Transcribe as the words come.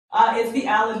It's the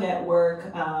Allen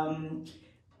Network.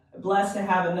 Blessed to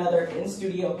have another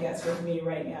in-studio guest with me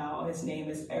right now. His name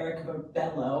is Eric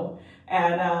Verbello.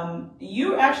 And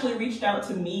you actually reached out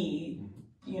to me,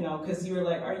 because you were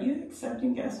like, are you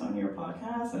accepting guests on your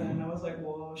podcast? And I was like,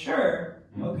 well, sure.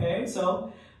 Okay,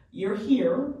 so you're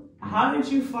here. How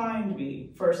did you find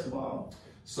me, first of all?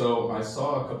 So I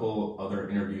saw a couple other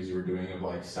interviews you were doing of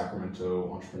like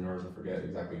Sacramento entrepreneurs. I forget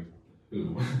exactly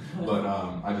who, but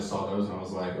I just saw those and I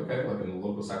was like, okay, like in the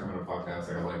local Sacramento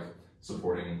podcast, I like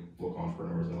supporting local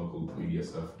entrepreneurs and local media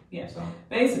stuff. Yeah. So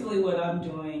basically what I'm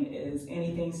doing is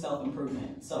anything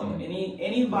self-improvement. So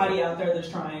anybody out there that's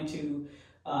trying to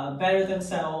better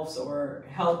themselves or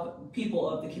help people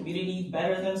of the community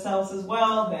better themselves as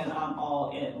well, then I'm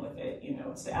all in with it.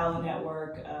 It's the Allen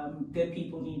Network. Good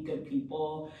people need good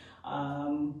people.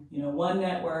 One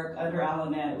network under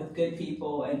AllenNet with good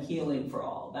people and healing for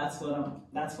all. That's what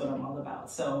I'm all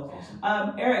about. So,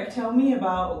 awesome. Eric, tell me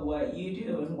about what you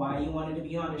do and why you wanted to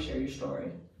be on to share your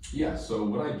story. Yeah, so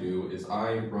what I do is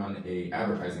I run a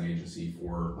advertising agency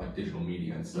for like digital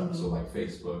media and stuff. So like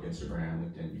Facebook, Instagram,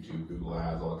 LinkedIn, YouTube, Google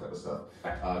Ads, all that type of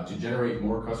stuff, to generate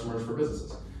more customers for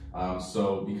businesses.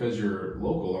 So because you're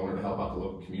local, I wanted to help out the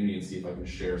local community and see if I can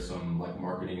share some like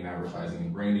marketing and advertising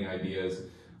and branding ideas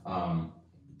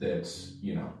that,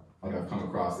 like I've come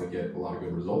across that get a lot of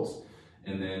good results.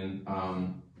 And then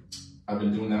I've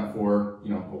been doing that for,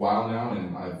 a while now,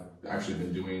 and I've actually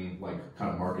been doing like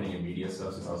kind of marketing and media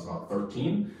stuff since I was about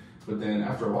 13. But then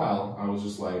after a while, I was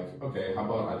just like, okay, how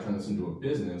about I turn this into a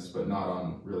business, but not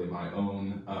on really my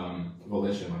own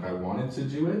volition. Like I wanted to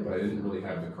do it, but I didn't really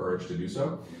have the courage to do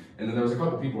so. And then there was a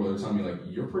couple people that were telling me like,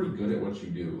 you're pretty good at what you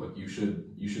do. Like you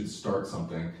should start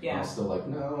something. Yeah. And I was still like,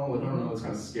 no, like, I don't know, it's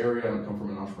kind of scary. I don't come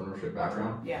from an entrepreneurship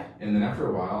background. Yeah. And then after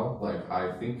a while, like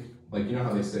I think, like,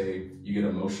 how they say you get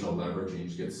emotional leverage and you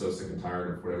just get so sick and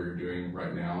tired of whatever you're doing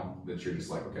right now that you're just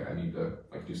like, okay, I need to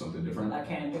like do something different. I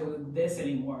can't do this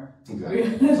anymore.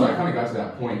 Exactly. So I kind of got to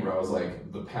that point where I was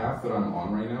like, the path that I'm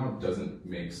on right now doesn't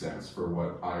make sense for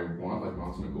what I want, like my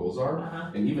ultimate goals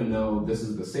are. And even though this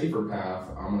is the safer path,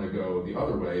 I'm going to go the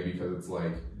other way because it's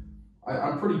like,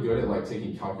 I'm pretty good at like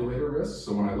taking calculator risks.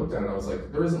 So when I looked at it, I was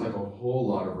like, there isn't like a whole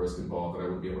lot of risk involved that I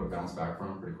would be able to bounce back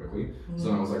from pretty quickly. So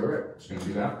then I was like, all right, just gonna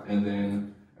do that. And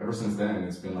then ever since then,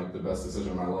 it's been like the best decision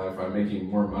of my life. I'm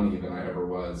making more money than I ever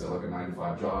was at like a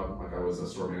 9-to-5 job. Like I was a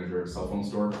store manager at a cell phone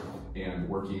store and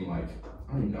working like,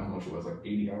 I don't even know how much it was, like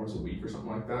 80 hours a week or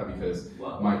something like that, because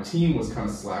my team was kind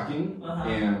of slacking.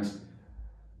 And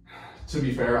to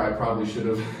be fair, I probably should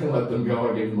have let them go.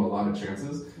 I gave them a lot of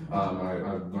chances. I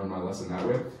learned my lesson that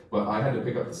way. But I had to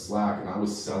pick up the slack, and I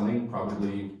was selling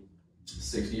probably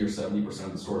 60 or 70%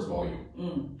 of the store's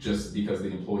volume, just because the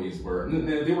employees were,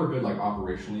 they were good like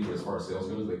operationally, but as far as sales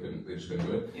goes, they just couldn't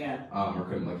do it. Yeah. Or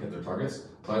couldn't like hit their targets.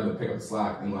 So I had to pick up the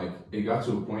slack, and like it got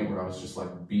to a point where I was just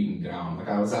like beaten down. Like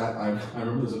I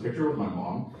remember there's a picture with my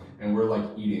mom, and we're like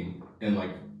eating, and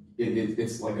like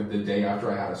it's like the day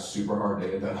after I had a super hard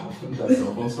day at that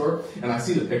cell phone store, and I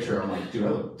see the picture, I'm like, dude, I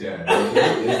look dead. Like,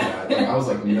 what is that? Like, I was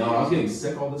like, no, I was getting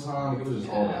sick all the time. Like, it was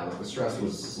just all bad. Like, the stress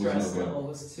was no good.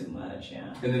 Was too much,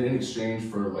 yeah. And then in exchange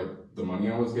for like the money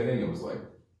I was getting, it was like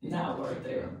not worth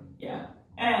it. Yeah.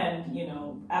 And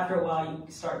after a while,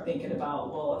 you start thinking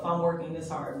about, well, if I'm working this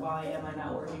hard, why am I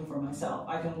not working for myself?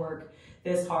 I can work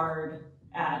this hard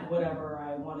at whatever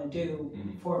I want to do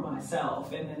for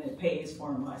myself, and then it pays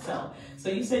for myself. So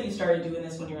you said you started doing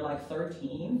this when you were like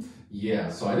 13? Yeah,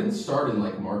 so I didn't start in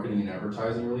like marketing and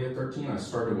advertising really at 13. I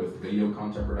started with video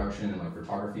content production and like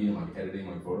photography and like editing,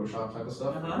 like Photoshop type of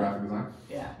stuff, graphic design.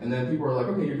 Yeah. And then people were like,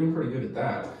 okay, you're doing pretty good at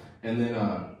that. And then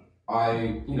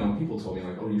people told me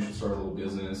like, oh, you should start a little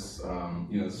business.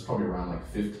 This is probably around like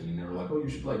 15. They were like, oh, you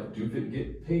should like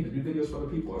get paid to do videos for other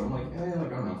people. And I'm like, I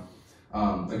don't know.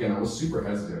 Again, I was super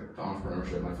hesitant to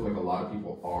entrepreneurship, and I feel like a lot of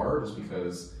people are, just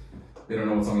because they don't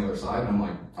know what's on the other side. And I'm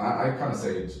like, I kind of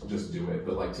say just do it,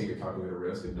 but like take a calculated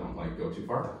risk and don't like go too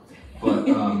far. But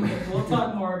we'll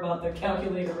talk more about the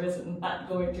calculated risk and not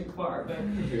going too far, but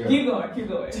keep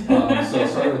going. So I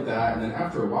started with that, and then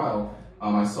after a while,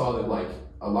 I saw that like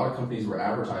a lot of companies were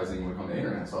advertising like on the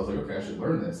internet. So I was like, okay, I should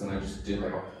learn this, and I just did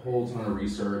like a whole ton of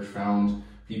research, found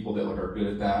people that like are good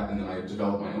at that, and then I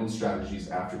developed my own strategies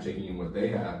after taking in what they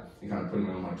had and kind of putting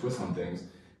my own like twist on things.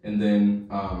 And then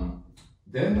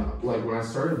like when I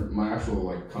started my actual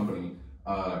like company,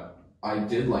 I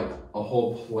did like a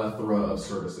whole plethora of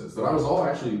services that I was all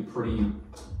actually pretty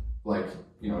like,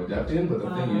 adept in, but the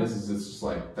thing is it's just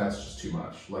like, that's just too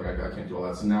much. Like, I can't do all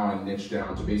that. So now I niche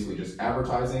down to basically just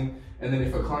advertising. And then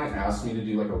if a client asks me to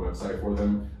do like a website for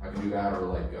them, I can do that, or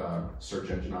like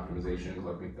search engine optimization,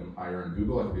 like make them higher in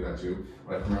Google, I can do that too.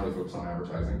 But I primarily focus on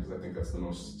advertising because I think that's the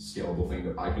most scalable thing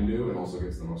that I can do and also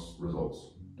gets the most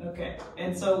results. Okay.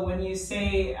 And so when you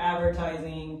say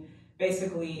advertising,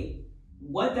 basically,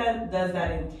 what does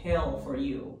that entail for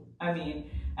you? I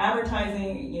mean,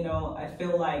 advertising, I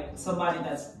feel like somebody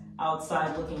that's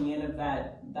outside looking in of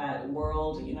that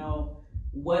world,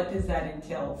 what does that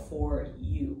entail for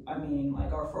you? I mean,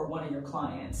 like, or for one of your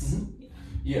clients? Mm-hmm.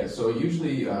 Yeah, so it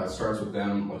usually starts with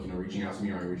them, like, reaching out to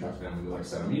me, or I reach out to them and we like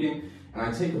set a meeting. And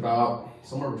I take about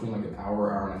somewhere between like an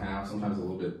hour and a half, sometimes a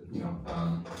little bit,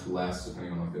 less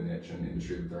depending on like the niche and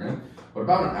industry that they're in, but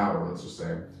about an hour, let's just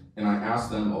say. And I ask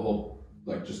them a whole,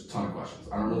 like, just ton of questions.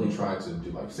 I don't really try to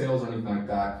do like sales or anything like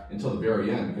that until the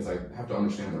very end, because I have to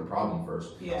understand their problem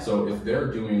first. Yeah. So if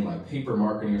they're doing like paper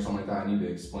marketing or something like that, I need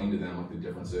to explain to them like the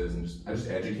differences, and I just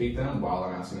educate them while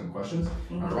I'm asking them questions.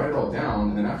 I write it all down,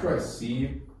 and then after I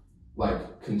see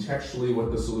like contextually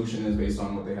what the solution is based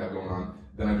on what they have going on,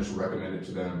 then I just recommend it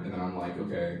to them. And then I'm like,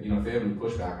 okay, if they have any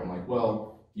pushback, I'm like,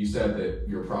 well, you said that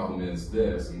your problem is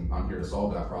this, and I'm here to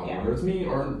solve that problem. Yeah. Whether it's me,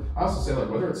 or I also say, like,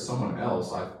 whether it's someone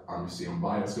else, obviously I'm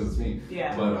biased because it's me.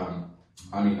 Yeah. But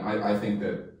I mean, I think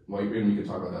that, like, and we could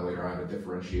talk about that later. I have a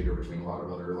differentiator between a lot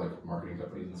of other like marketing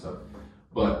companies and stuff.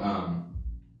 But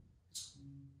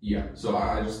yeah, so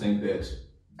I just think that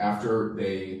after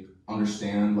they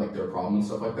understand like their problem and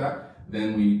stuff like that,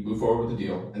 then we move forward with the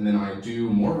deal, and then I do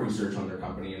more research on their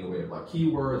company in the way of like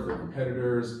keywords, their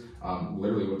competitors,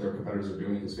 literally what their competitors are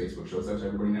doing, because Facebook shows that to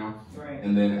everybody now. Right.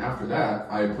 And then after that,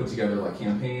 I put together like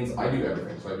campaigns. I do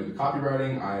everything. So I do the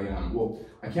copywriting.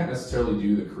 I can't necessarily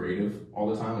do the creative all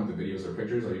the time, like the videos or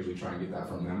pictures. I usually try and get that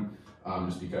from them,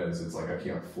 just because it's like I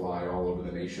can't fly all over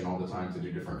the nation all the time to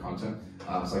do different content.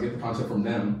 So I get the content from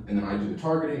them, and then I do the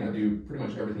targeting. I do pretty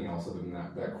much everything else other than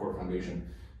that core foundation.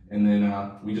 And then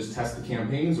we just test the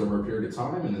campaigns over a period of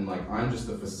time, and then like I'm just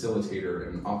the facilitator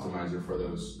and optimizer for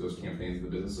those campaigns the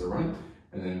businesses are running,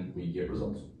 and then we get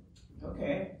results.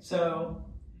 Okay, so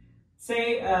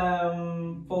say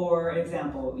for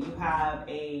example, you have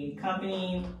a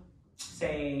company,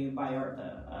 say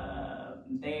Vallarta,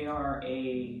 they are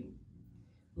a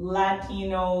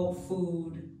Latino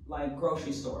food like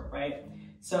grocery store, right?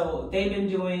 So they've been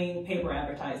doing paper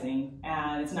advertising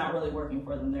and it's not really working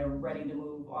for them. They're ready to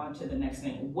move on to the next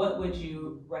thing. What would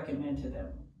you recommend to them?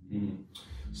 Mm-hmm.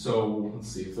 So let's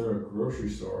see, if they're a grocery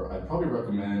store, I'd probably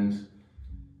recommend,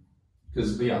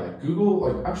 because like Google,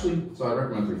 so I'd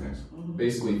recommend three things. Mm-hmm.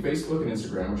 Basically Facebook and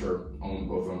Instagram, which are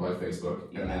both owned by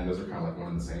Facebook, and then those are kind of like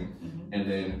one and the same. Mm-hmm.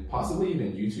 And then possibly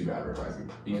even YouTube advertising,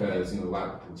 because the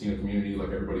Latino community, like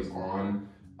everybody's on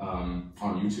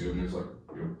YouTube, and there's like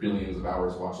billions of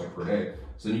hours watched like per day.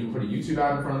 So then you can put a YouTube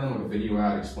ad in front of them, like a video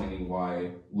ad explaining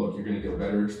why, look, you're going to get a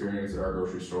better experience at our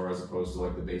grocery store as opposed to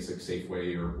like the basic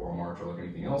Safeway or Walmart or like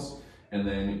anything else. And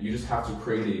then you just have to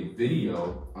create a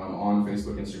video on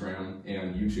Facebook, Instagram,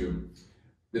 and YouTube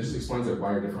that just explains like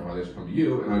why you're different, why they should come to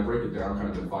you. And I break it down kind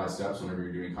of in 5 steps whenever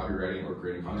you're doing copywriting or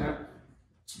creating content.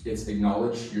 It's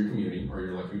acknowledge your community, or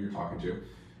you're like who you're talking to.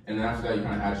 And then after that, you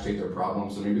kind of agitate their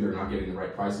problems. So maybe they're not getting the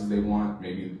right prices they want.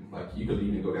 Maybe like you could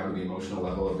even go down to the emotional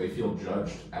level of they feel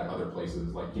judged at other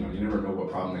places. Like, you never know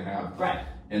what problem they have. Right.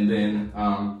 And then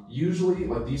usually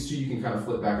like these two, you can kind of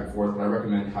flip back and forth, but I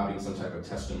recommend having some type of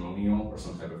testimonial or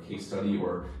some type of case study,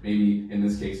 or maybe in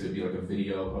this case, it'd be like a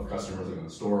video of customers like in the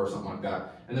store or something like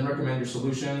that. And then recommend your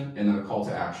solution and then a call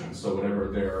to action. So whatever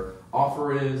their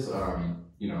offer is,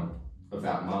 of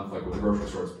that month, like with the grocery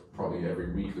store, it's probably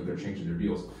every week that they're changing their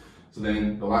deals. So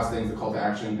then the last thing is the call to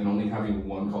action, and only having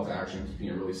one call to action, keeping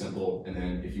it really simple. And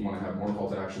then if you want to have more call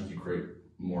to actions, you create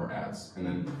more ads. And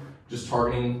then just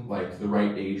targeting like the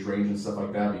right age range and stuff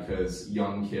like that, because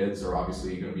young kids are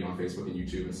obviously going to be on Facebook and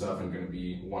YouTube and stuff and going to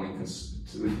be wanting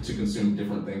to consume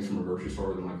different things from a grocery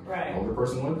store than like an older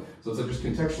person would. So it's like just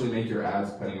contextually make your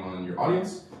ads depending on your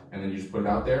audience, and then you just put it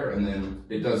out there, and then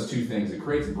it does two things. It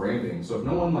creates branding. So if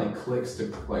no one like clicks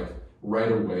to like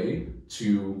right away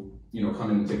to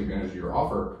come in and take advantage of your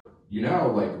offer, they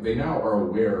now are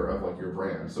aware of like your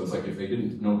brand. So it's like if they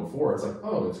didn't know before, it's like,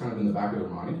 oh, it's kind of in the back of their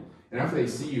mind. And after they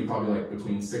see you probably like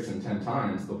between 6 and 10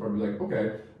 times, they'll probably be like,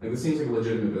 okay, like this seems like a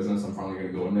legitimate business. I'm finally going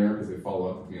to go in there, because they follow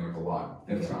up with me like a lot.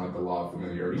 And it's kind of like the law of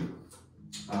familiarity.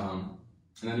 And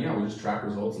then we just track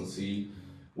results and see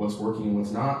what's working and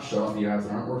what's not, shut off the ads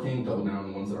that aren't working, double down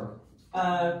on the ones that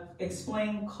are.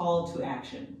 Explain call to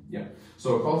action. Yeah.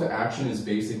 So a call to action is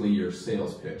basically your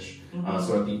sales pitch. Mm-hmm.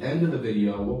 So at the end of the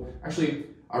video,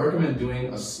 I recommend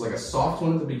doing a soft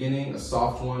one at the beginning, a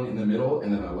soft one in the middle,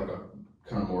 and then a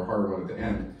kind of more harder one at the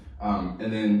end.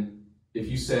 And then if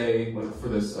you say, like for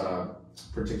this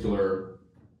particular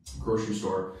grocery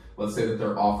store, let's say that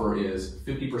their offer is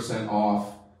 50%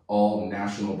 off all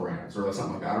national brands, or like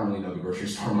something like that. I don't really know the grocery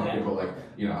store market,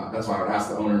 but that's why I would ask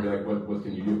the owner and be like, what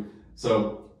can you do?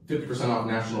 So 50% off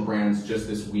national brands just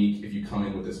this week if you come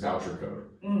in with this voucher code.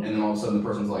 And then all of a sudden the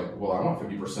person's like, well, I want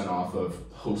 50% off of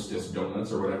Hostess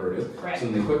Donuts or whatever it is. Right. So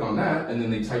then they click on that, and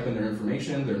then they type in their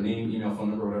information, their name, email,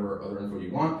 phone number, whatever other info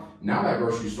you want. Now that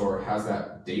grocery store has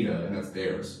that data, and that's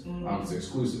theirs. It's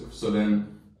exclusive. So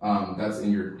then that's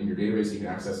in your database. You can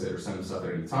access it or send them stuff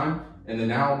at any time. And then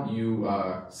now you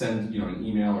send an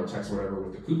email or text or whatever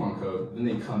with the coupon code. Then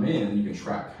they come in, and you can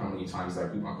track how many times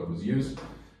that coupon code was used.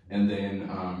 And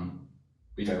then,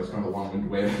 that was kind of a long-winded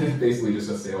way, basically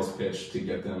just a sales pitch to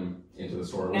get them into the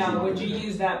store. Now, would you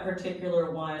use that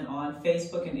particular one on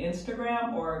Facebook and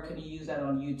Instagram, or could you use that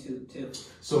on YouTube too?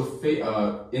 So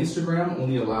Instagram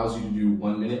only allows you to do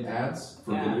 1-minute ads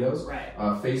for videos. Right.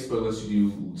 Facebook lets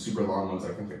you do super long ones,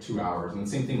 I think like 2 hours. And the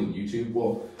same thing with YouTube.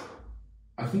 Well,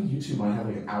 I think YouTube might have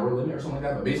like an hour limit or something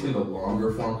like that, but basically the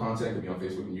longer form content could be on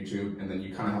Facebook and YouTube, and then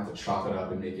you kind of have to chop it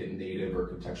up and make it native or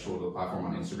contextual to the platform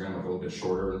on Instagram, like a little bit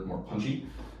shorter and more punchy.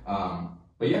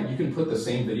 But yeah, you can put the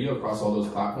same video across all those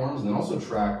platforms, and then also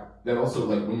track that. Also,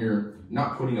 like when you're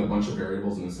not putting a bunch of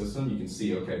variables in the system, you can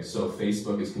see, okay, so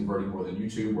Facebook is converting more than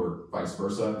YouTube, or vice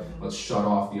versa. Let's shut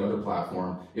off the other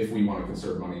platform if we want to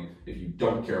conserve money. If you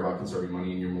don't care about conserving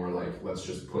money and you're more like, let's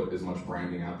just put as much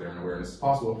branding out there and awareness as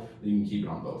possible, then you can keep it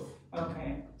on both.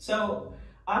 Okay, so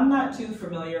I'm not too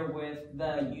familiar with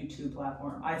the YouTube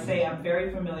platform. I'd say I'm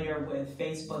very familiar with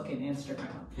Facebook and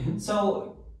Instagram.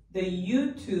 So the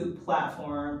YouTube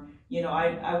platform,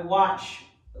 I watch,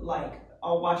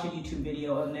 I'll watch a YouTube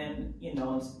video and then,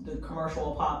 the commercial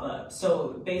will pop up.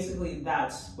 So basically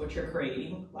that's what you're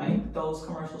creating, like those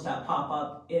commercials that pop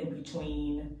up in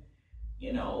between,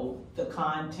 the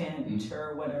content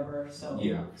or whatever. So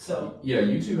yeah,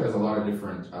 YouTube has a lot of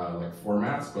different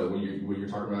formats, but what you're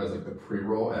talking about is like the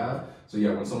pre-roll ad. So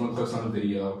yeah, when someone clicks on a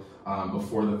video,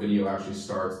 before the video actually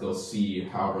starts, they'll see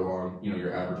however long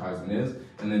your advertisement is,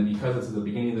 and then because it's at the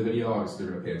beginning of the video, obviously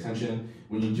they're going to pay attention.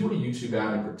 When you do a YouTube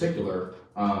ad in particular,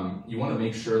 you want to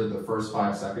make sure that the first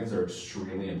 5 seconds are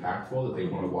extremely impactful, that they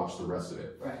want to watch the rest of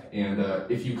it. Right. And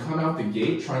if you come out the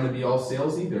gate trying to be all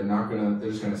salesy, they're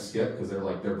just gonna skip, because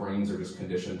their brains are just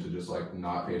conditioned to just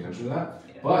not pay attention to that.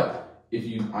 Yeah. But if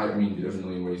you, there's a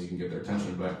million ways you can get their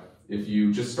attention, but if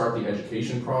you just start the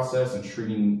education process and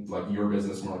treating your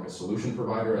business more like a solution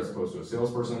provider as opposed to a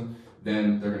salesperson,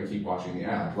 then they're gonna keep watching the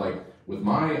ad. Like with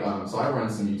my, so I ran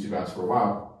some YouTube ads for a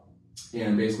while.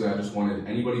 And basically, I just wanted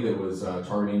anybody that was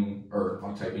targeting or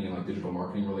typing in digital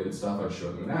marketing related stuff, I'd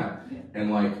show them an ad. Yeah.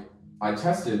 And I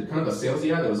tested kind of a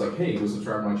salesy ad that was like, hey, go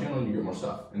subscribe to my channel and you get more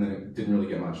stuff. And then it didn't really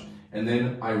get much. And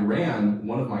then I ran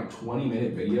one of my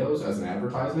 20-minute videos as an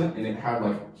advertisement, and it had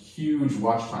huge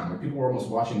watch time. People were almost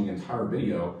watching the entire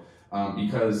video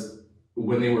because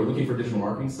when they were looking for digital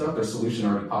marketing stuff, their solution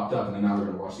already popped up, and then now they're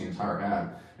going to watch the entire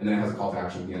ad. And then it has a call to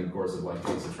action at the end, of course, of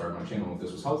hey, subscribe to my channel if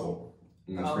this was helpful.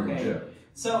 And that's pretty much it.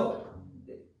 So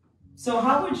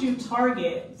how would you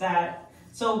target that?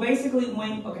 So basically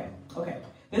okay.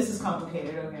 This is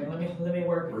complicated. Okay, let me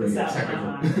work this out.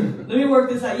 Let me work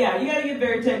this out. Yeah, you gotta get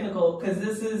very technical, because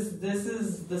this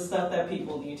is the stuff that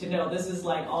people need to know. This is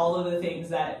all of the things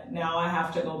that now I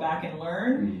have to go back and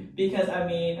learn, because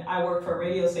I worked for a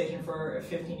radio station for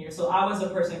 15 years. So I was a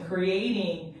person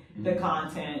creating the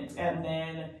content, and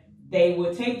then they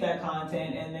would take that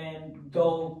content and then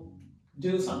go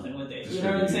do something with it. You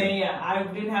know what I'm saying? Yeah, I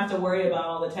didn't have to worry about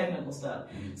all the technical stuff.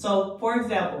 So for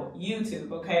example,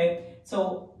 YouTube, okay?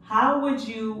 So how would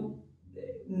you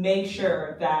make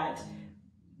sure that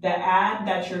the ad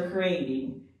that you're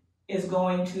creating is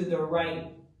going to the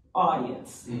right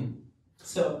audience?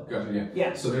 So gotcha,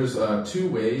 yeah. So there's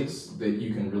 2 ways that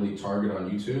you can really target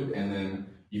on YouTube, and then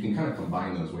you can kind of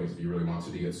combine those ways if you really want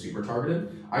to get super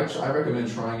targeted. I recommend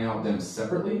trying out them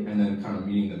separately and then kind of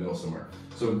meeting in the middle somewhere.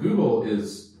 So Google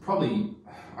is probably,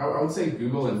 I would say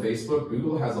Google and Facebook.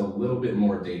 Google has a little bit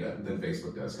more data than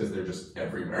Facebook does, because they're just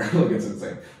everywhere. It's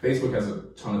insane. Facebook has a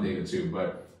ton of data too,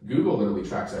 but Google literally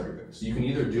tracks everything. So you can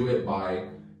either do it by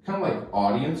kind of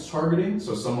audience targeting,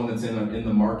 so someone that's in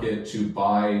the market to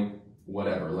buy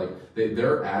whatever,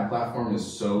 their ad platform is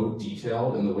so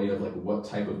detailed in the way of what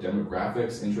type of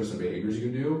demographics, interests, and behaviors you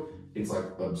can do. It's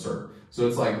absurd. So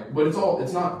it's but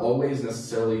it's not always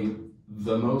necessarily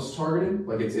the most targeted.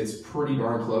 Like it's pretty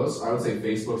darn close. I would say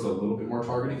Facebook's a little bit more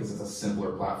targeted because it's a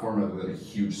simpler platform rather than a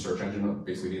huge search engine of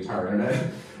basically the entire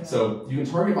internet. Yeah. So you can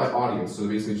target by audience. So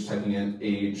basically just typing in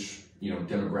age,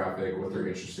 demographic, what they're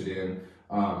interested in.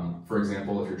 For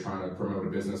example, if you're trying to promote a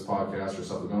business podcast or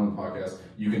self-development podcast,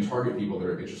 you can target people that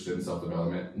are interested in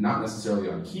self-development, not necessarily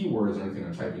on keywords or anything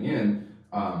they're typing in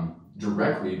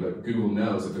directly, but Google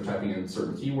knows if they're typing in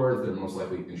certain keywords, they're most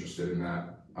likely interested in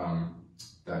that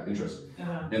interest.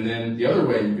 Uh-huh. And then the other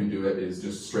way you can do it is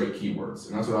just straight keywords.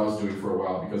 And that's what I was doing for a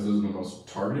while because those are the most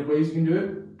targeted ways you can do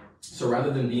it. So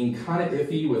rather than being kind of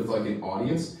iffy with like an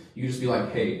audience, you can just be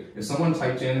like, hey, if someone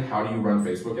typed in, how do you run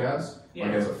Facebook ads,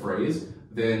 like as a phrase,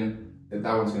 then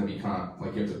that one's going to be kind of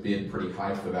like you have to bid pretty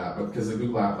high for that. But because the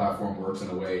Google Ad platform works in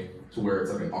a way to where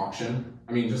it's like an auction.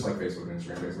 I mean, just like Facebook and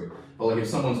Instagram, basically. But like if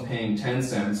someone's paying 10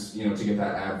 cents, to get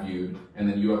that ad viewed, and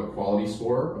then you have a quality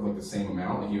score of like the same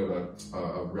amount, like you have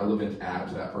a relevant ad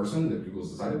to that person that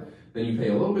Google's decided, then you pay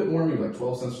a little bit more, maybe like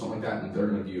 12 cents or something like that, and they're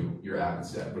going to view your ad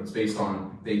instead. But it's based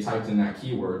on, they typed in that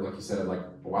keyword, like you said, like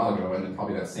a while ago, and then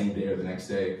probably that same day or the next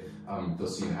day, they'll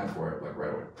see an ad for it, like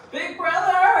right away. Big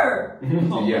Brother!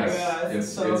 Oh yes, my God, it's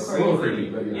so it's crazy. A little creepy,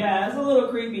 but yeah, it's a little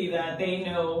creepy that they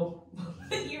know.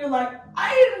 You're like,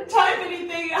 I didn't type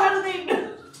anything. How do they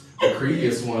know? The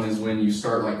creepiest one is when you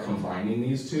start like combining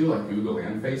these two, like Google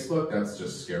and Facebook. That's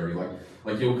just scary.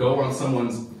 Like you'll go on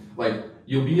someone's, like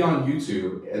you'll be on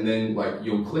YouTube and then like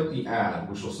you'll click the ad,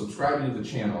 which will subscribe you to the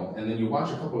channel, and then you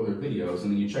watch a couple of their videos,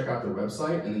 and then you check out their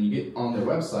website, and then you get on their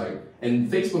website,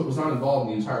 and Facebook was not involved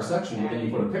in the entire section, but then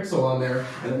you put a pixel on there,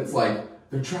 and then it's like,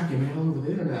 they're tracking me all over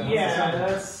the internet. Yeah,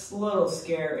 that's a little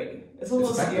scary. It's a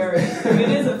little scary. It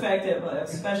is effective,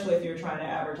 especially if you're trying to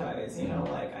advertise.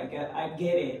 Like I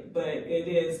get it, but it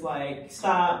is like,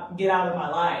 stop, get out of my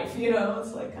life.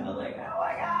 It's like kind of like, oh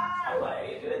my God, why are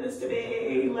you doing this to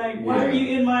me? Like, why are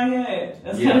you in my head?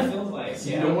 That's kind of feels like.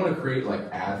 So you don't want to create like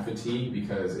ad fatigue,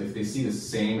 because if they see the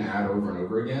same ad over and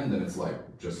over again, then it's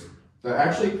like just.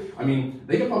 Actually, I mean,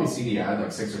 they can probably see the ad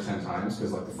like 6 or 10 times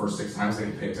because like the first 6 times they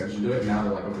can pay attention to it. And now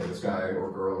they're like, okay, this guy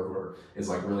or girl or whoever is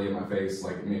like really in my face.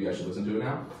 Like maybe I should listen to it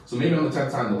now. So maybe on the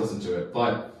 10th time to listen to it.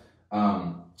 But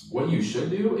what you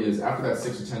should do is after that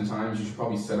 6 or 10 times, you should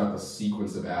probably set up a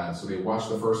sequence of ads. So they watch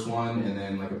the first one, and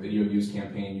then like a video views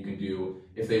campaign you can do.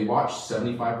 If they watch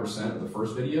 75% of the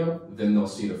first video, then they'll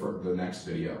see the next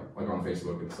video, like on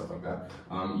Facebook and stuff like that.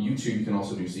 YouTube, you can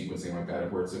also do sequencing like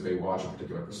that, where it's if they watch a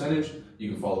particular percentage,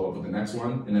 you can follow up with the next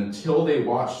one. And until they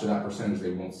watch to that percentage,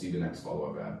 they won't see the next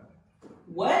follow-up ad.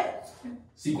 What?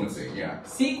 Sequencing, yeah.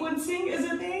 Sequencing is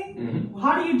a thing? Mm-hmm.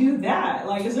 How do you do that?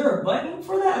 Like, is there a button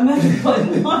for that? Imagine a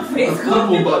button on Facebook. A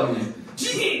couple buttons.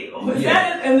 Is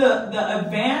that in the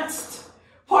advanced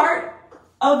part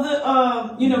of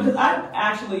the, because I've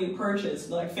actually purchased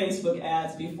like Facebook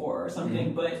ads before or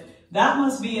something, but that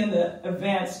must be in the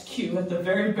advanced queue at the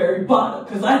very, very bottom,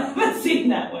 because I haven't seen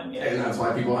that one yet. And that's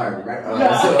why people hire me, right?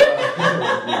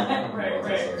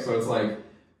 Right. So it's like,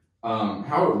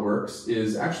 how it works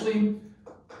is actually,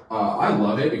 I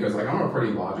love it because like I'm a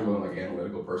pretty logical and like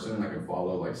analytical person, and I can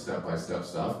follow like step-by-step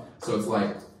stuff. So it's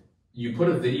like, you put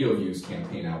a video views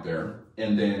campaign out there,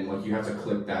 and then like you have to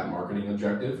click that marketing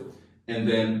objective, and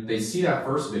then they see that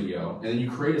first video, and then you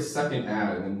create a second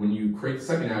ad, and then when you create the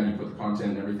second ad, you put the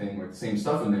content and everything, like the same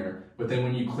stuff in there, but then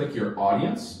when you click your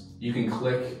audience, you can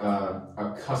click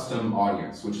a custom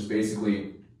audience, which is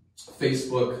basically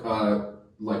Facebook,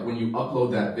 like when you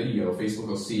upload that video, Facebook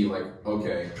will see like,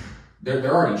 okay,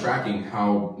 they're already tracking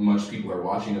how much people are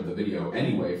watching of the video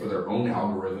anyway for their own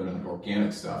algorithm and like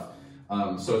organic stuff.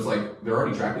 So it's like, they're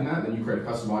already tracking that, then you create a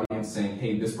custom audience saying,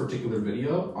 hey, this particular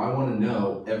video, I want to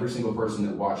know every single person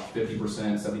that watched 50%,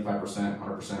 75%,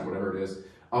 100%, whatever it is,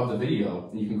 of the video,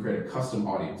 and you can create a custom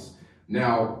audience.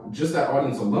 Now, just that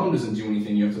audience alone doesn't do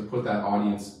anything. You have to put that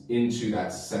audience into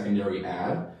that secondary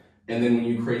ad. And then when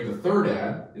you create the third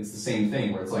ad, it's the same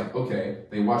thing, where it's like, okay,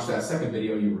 they watch that second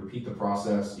video, you repeat the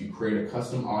process, you create a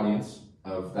custom audience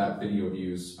of that video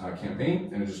views campaign,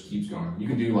 and it just keeps going. You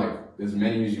can do like as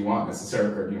many as you want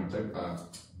necessarily, or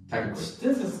technically.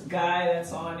 This is guy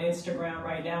that's on Instagram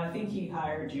right now. I think he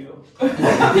hired you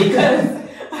because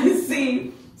I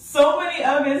see so many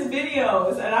of his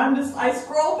videos, and I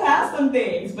scroll past some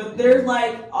things, but there's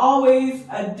like always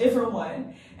a different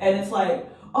one, and it's like,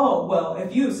 oh, well,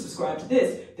 if you subscribe to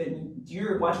this, then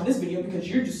you're watching this video because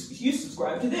you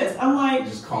subscribe to this. I'm like,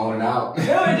 just calling it out.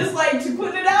 Just like to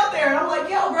putting it out there. And I'm like,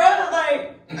 yo, bro,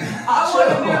 like,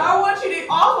 I want you to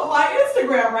off of my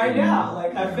Instagram right now.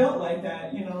 Like, I felt like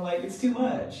that, like it's too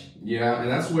much. Yeah,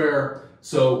 and that's where,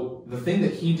 so the thing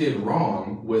that he did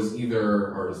wrong was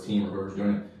either, or his team or whoever's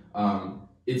doing it,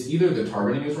 it's either the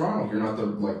targeting is wrong, like you're not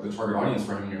the target audience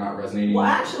for him, and you're not resonating. Well,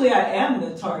 actually, I am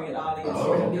the target audience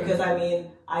for him because I mean,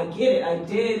 I get it. I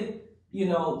did, you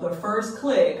know, the first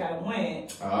click, I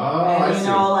went, and you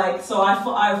know, like so,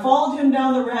 I followed him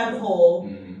down the rabbit hole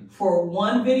for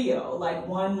one video, like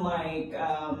one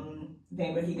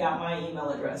thing, but he got my email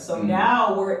address. So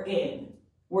now we're in,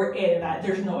 and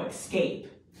there's no escape.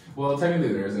 Well,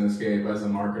 technically there is an escape. As a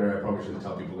marketer, I probably shouldn't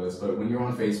tell people this, but when you're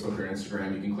on Facebook or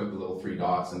Instagram, you can click the little 3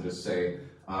 dots and just say,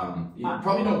 you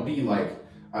probably don't be like,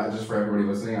 just for everybody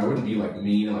listening, I wouldn't be like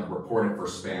mean and like report it for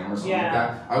spam or something like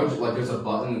that. I would just, like, there's a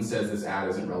button that says this ad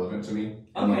isn't relevant to me.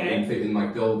 And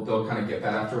like they'll kind of get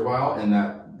that after a while, and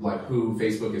that like who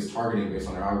Facebook is targeting based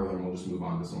on their algorithm will just move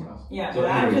on to someone else. Yeah, so but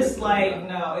I'm just like,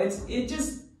 no, it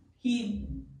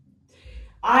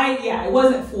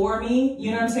wasn't for me.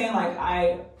 You know what I'm saying?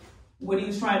 Like what he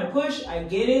was trying to push, I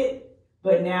get it,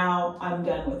 but now I'm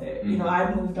done with it. You know,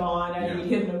 I've moved on. I need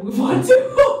him to move on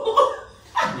too.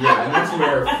 Yeah, and that's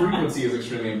where frequency is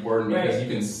extremely important, because you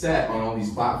can set on all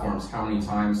these platforms how many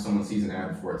times someone sees an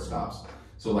ad before it stops.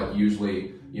 So like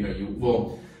usually, you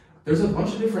know, there's a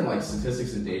bunch of different like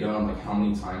statistics and data on like how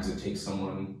many times it takes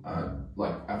someone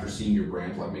like after seeing your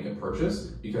brand to like make a purchase,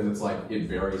 because it's like it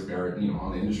varies you know,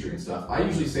 on the industry and stuff. I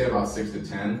usually say about 6 to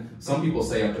 10. Some people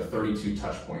say up to 32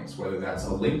 touch points, whether that's a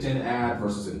LinkedIn ad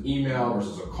versus an email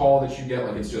versus a call that you get.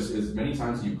 Like it's just as many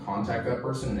times as you contact that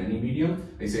person in any medium,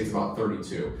 they say it's about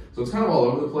 32. So it's kind of all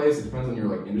over the place. It depends on your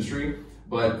like industry.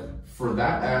 But for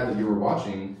that ad that you were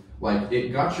watching, like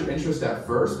it got your interest at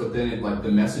first, but then it like the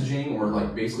messaging or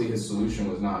like basically his solution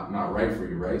was not right for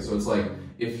you, right? So it's like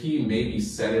if he maybe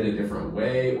said it a different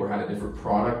way or had a different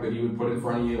product that he would put in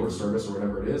front of you or service or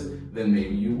whatever it is, then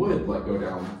maybe you would like go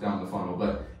down the funnel.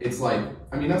 But it's like,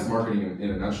 I mean, that's marketing in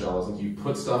a nutshell. It's like you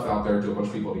put stuff out there to a bunch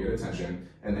of people to get attention,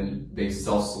 and then they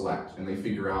self-select and they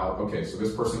figure out, okay, so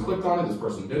this person clicked on it, this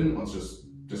person didn't, let's just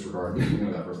disregard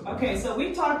that person. Okay, so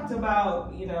we talked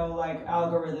about, you know, like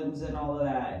algorithms and all of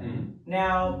that.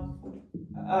 Now,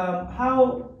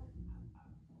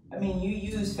 I mean, you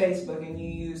use Facebook and you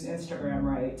use Instagram,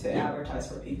 right, to advertise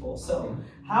for people. So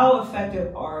how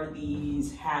effective are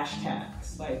these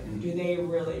hashtags? Like, do they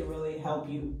really, really help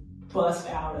you bust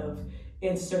out of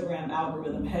Instagram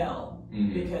algorithm hell?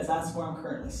 Because that's where I'm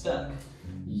currently stuck.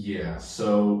 Yeah,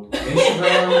 so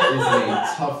Instagram is in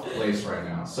a tough place right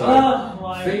now. So oh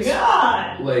my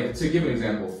God! Like, to give an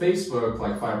example, Facebook,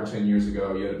 like 5 or 10 years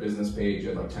ago, you had a business page, you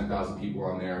had like 10,000 people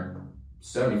on there.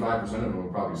 75% of them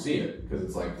will probably see it because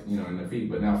it's like, you know, in their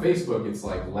feed. But now Facebook, it's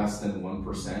like less than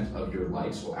 1% of your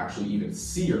likes will actually even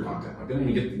see your content. Like they don't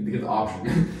even get the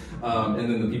option. And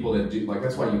then the people that do, like,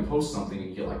 that's why you post something and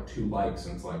you get like 2 likes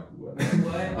and it's like, what?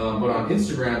 But on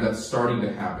Instagram, that's starting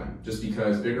to happen just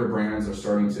because bigger brands are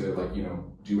starting to like, you know,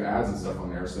 do ads and stuff on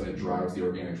there. So it drives the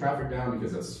organic traffic down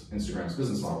because that's Instagram's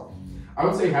business model. I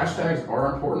would say hashtags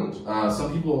are important.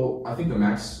 Some people, I think the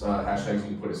max hashtags you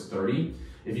can put is 30.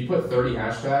 If you put 30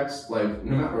 hashtags, like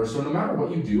no matter what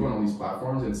you do on all these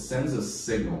platforms, it sends a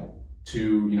signal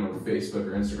to, you know, Facebook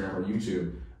or Instagram or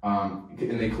YouTube,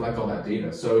 and they collect all that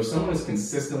data. So if someone is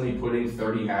consistently putting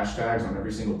 30 hashtags on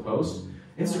every single post,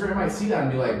 Instagram might see that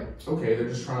and be like, okay, they're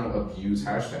just trying to abuse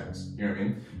hashtags. You know what I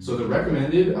mean? So the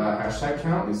recommended hashtag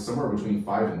count is somewhere between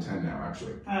 5 and 10 now,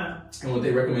 actually. And what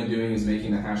they recommend doing is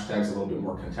making the hashtags a little bit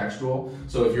more contextual.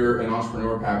 So if you're an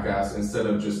entrepreneur podcast, instead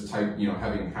of just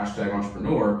having hashtag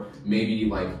entrepreneur, maybe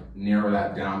like narrow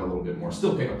that down a little bit more.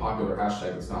 Still pick a popular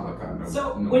hashtag that's not like kind of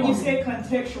So when you say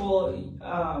contextual,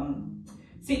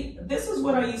 see, this is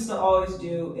what I used to always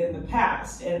do in the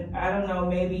past, and I don't know,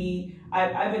 maybe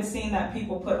I've been seeing that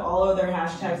people put all of their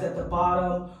hashtags at the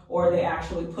bottom, or they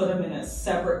actually put them in a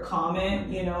separate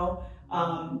comment, you know.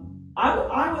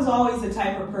 I was always the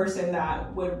type of person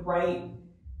that would write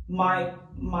my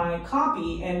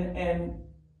copy and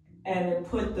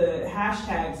put the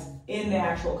hashtags in the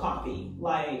actual copy.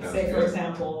 Like, say, for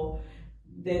example,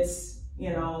 that's, you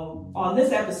know, on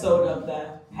this episode of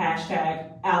the hashtag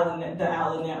the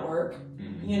Allen Network,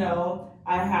 you know,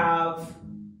 I have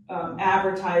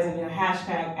advertising and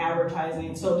hashtag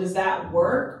advertising. So does that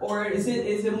work, or is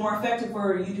it more effective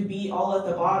for you to be all at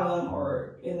the bottom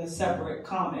or in a separate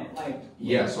comment? Like,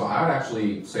 yeah, so I would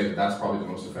actually say that that's probably the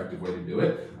most effective way to do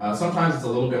it. Sometimes it's a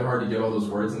little bit hard to get all those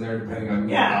words in there depending on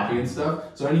your copy and stuff.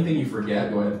 So anything you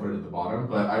forget, go ahead and put it at the bottom.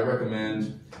 But I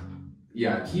recommend,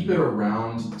 keep it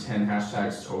around 10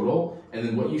 hashtags total. And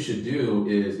then what you should do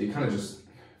is it kind of just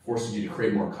forces you to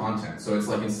create more content. So it's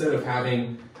like, instead of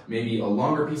having maybe a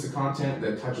longer piece of content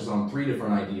that touches on 3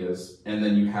 different ideas, and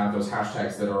then you have those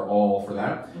hashtags that are all for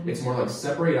that. It's more like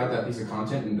separate out that piece of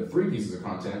content into 3 pieces of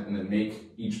content, and then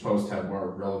make each post have more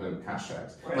relevant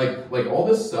hashtags. Right. Like all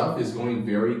this stuff is going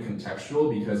very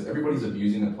contextual because everybody's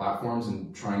abusing the platforms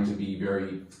and trying to be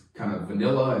very kind of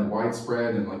vanilla and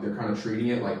widespread, and like they're kind of treating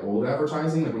it like old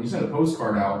advertising. Like when you send a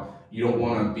postcard out, you don't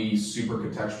want to be super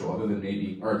contextual, other than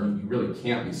maybe, or you really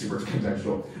can't be super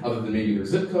contextual, other than maybe their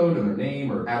zip code and their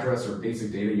name or address or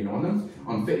basic data you know on them.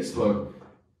 On Facebook,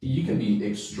 you can be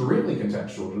extremely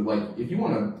contextual. Like if you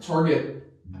want to target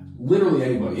literally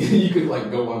anybody, you could like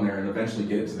go on there and eventually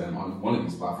get it to them on one of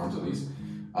these platforms at least.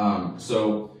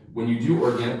 So when you do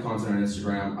organic content on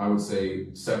Instagram, I would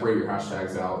say separate your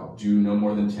hashtags out, do no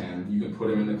more than 10. You can put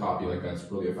them in the copy, like that's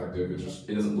really effective.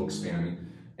 It doesn't look spammy.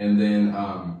 And then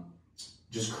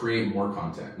just create more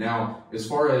content. Now, as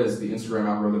far as the Instagram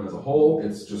algorithm as a whole,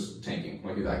 it's just tanking.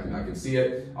 Like I can see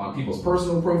it on people's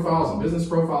personal profiles and business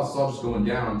profiles. It's all just going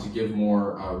down to give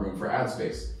more room for ad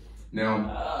space.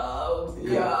 Now,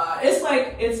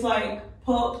 it's like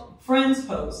friends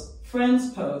post,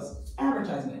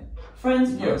 advertisement.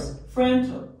 Friends post,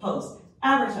 friend post,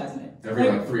 advertisement. Every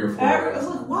like 3 or 4. I was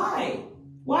like, why?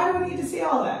 Why do we need to see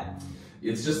all that?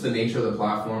 It's just the nature of the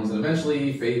platforms, and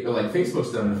eventually,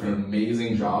 Facebook's done an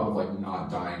amazing job of like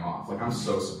not dying off. Like I'm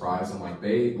so surprised. I'm like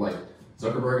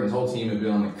Zuckerberg and his whole team have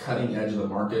been on the cutting edge of the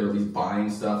market, or at least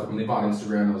buying stuff. Like when they bought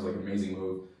Instagram, it was like an amazing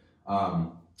move.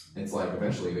 It's like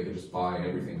eventually they could just buy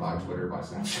everything, buy Twitter, buy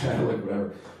Snapchat, like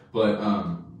whatever. But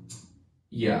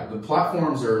yeah, the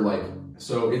platforms are like.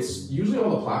 So it's usually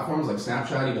all the platforms like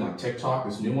Snapchat, even like TikTok,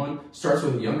 this new one, starts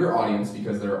with a younger audience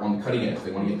because they're on the cutting edge. They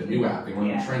want to get the new app. They want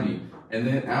to be trendy. And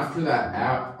then after that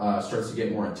app starts to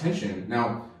get more attention,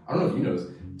 now, I don't know if you know this,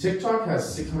 TikTok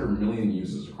has 600 million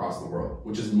users across the world,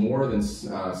 which is more than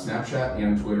Snapchat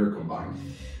and Twitter combined.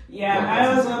 Yeah,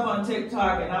 I was up on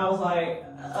TikTok and I was like,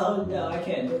 oh no, I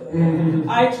can't do it.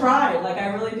 I tried, like I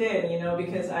really did, you know,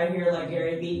 because I hear like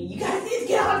Gary Vee, you guys need to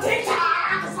get on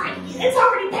TikTok. It's like, it's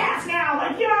already past now,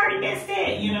 like you already missed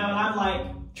it, you know, and I'm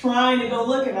like trying to go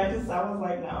look and I was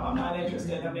like, no, I'm not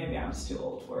interested. Or maybe I'm just too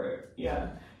old for it.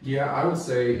 Yeah, I would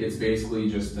say it's basically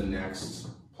just the next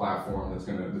platform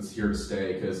that's here to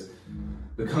stay, because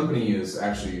the company is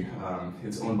actually,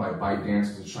 it's owned by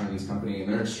ByteDance, it's a Chinese company,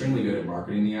 and they're extremely good at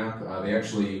marketing the app. They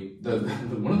actually,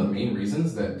 one of the main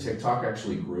reasons that TikTok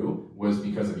actually grew was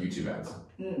because of YouTube ads.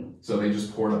 So they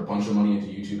just poured a bunch of money into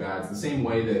YouTube ads, the same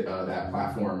way that that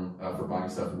platform for buying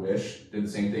stuff, Wish, did the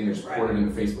same thing. They just poured it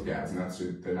into Facebook ads,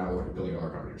 and they're now like $1 billion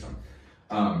company or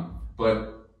something.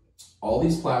 But all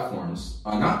these platforms,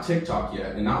 not TikTok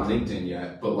yet, and not LinkedIn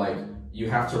yet, but like you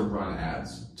have to run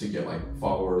ads to get like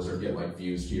followers or get like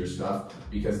views to your stuff,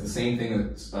 because the same thing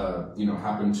that's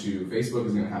happened to Facebook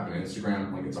is going to happen to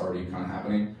Instagram. Like it's already kind of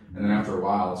happening, and then after a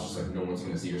while, it's just like no one's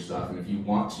going to see your stuff. And if you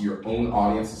want your own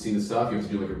audience to see the stuff, you have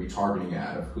to do like a retargeting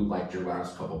ad of who liked your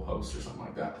last couple posts or something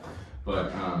like that.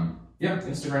 But yeah,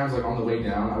 Instagram's like on the way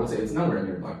down. I would say it's nowhere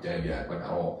near like dead yet, like at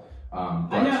all.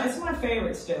 I know it's my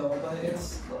favorite still, but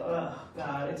it's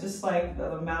it's just like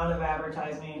the amount of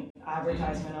advertisement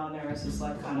on there is just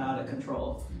like kind of out of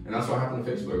control. And that's what happened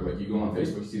to Facebook. Like you go on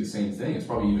Facebook, you see the same thing. It's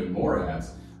probably even more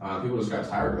ads. People just got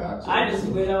tired of that. So I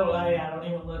don't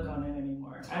even look on it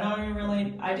anymore.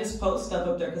 I just post stuff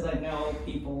up there because I know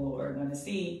people are going to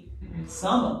see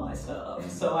some of my stuff.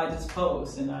 So I just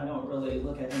post and I don't really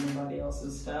look at anybody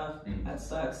else's stuff. That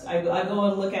sucks. I go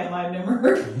and look at my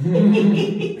memory.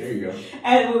 There you go.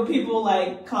 And when people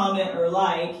like comment or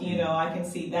like, you know, I can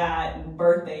see that, and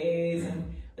birthdays,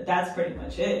 but that's pretty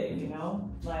much it, you know?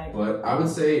 But I would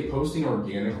say posting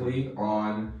organically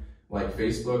on like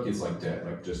Facebook is like dead.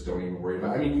 Like just don't even worry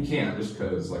about it. I mean, you can just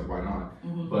because like why not?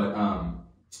 But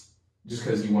just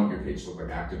because you want your page to look like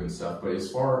active and stuff. But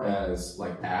as far as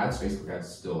like ads, Facebook ads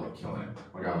is still like killing it.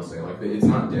 Like I would say, like it's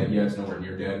not dead yet. It's nowhere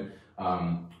near dead.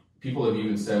 People have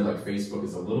even said like Facebook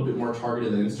is a little bit more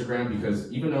targeted than Instagram,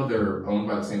 because even though they're owned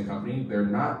by the same company, they're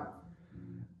not.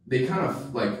 They kind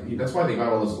of like, that's why they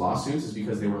got all those lawsuits, is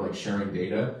because they were like sharing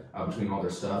data between all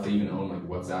their stuff. They even own like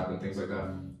WhatsApp and things like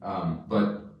that.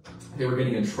 But they were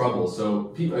getting in trouble. So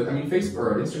people, I mean, Facebook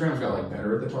or Instagram's got like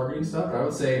better at the targeting stuff. But I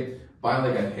would say by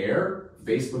like a hair,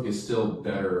 Facebook is still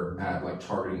better at like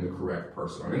targeting the correct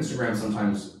person. On Instagram,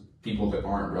 sometimes people that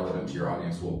aren't relevant to your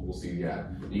audience will see the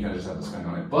ad. You kind of just have to spend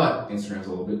on it. But Instagram's a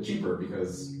little bit cheaper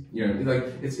because, you know,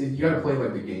 like you got to play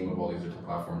like the game of all these different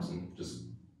platforms and just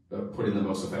put in the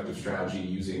most effective strategy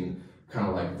using kind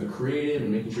of like the creative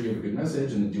and making sure you have a good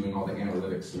message, and then doing all the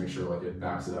analytics to make sure like it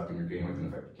backs it up and you're getting like an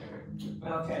effective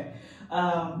campaign. Okay.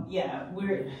 Yeah,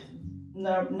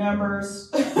 numbers.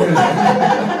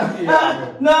 Yeah.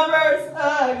 Numbers.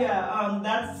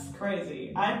 That's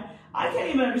crazy. I can't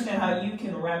even understand how you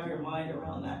can wrap your mind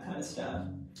around that kind of stuff.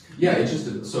 Yeah, it's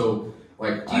just so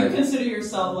like. Do you consider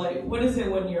yourself like, what is it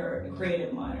when you're a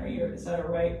creative mind? Is that a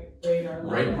right brain or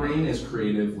left right brain is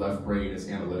creative, left brain is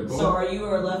analytical. So are you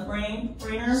a left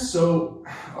brainer? So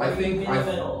I think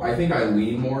I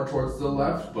lean more towards the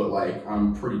left, but like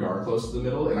I'm pretty darn close to the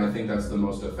middle, and I think that's the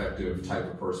most effective type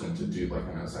of person to do. Like,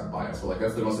 I know it's not biased, but like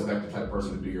that's the most effective type of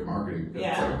person to do your marketing. Because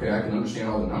it's like, okay, I can understand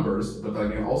all the numbers, but I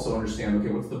can also understand,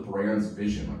 okay, what's the brand's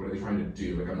vision? Like, what are they trying to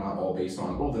do? Like, I'm not all based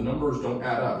on, oh, the numbers don't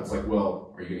add up. It's like,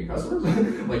 well, are you getting customers?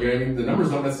 Like, I mean, the numbers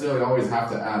don't necessarily always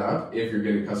have to add up if you're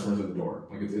getting customers in the door.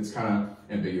 Like, it's kind of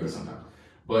ambiguous sometimes.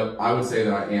 But I would say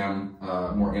that I am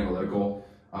more analytical.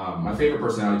 My favorite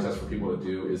personality test for people to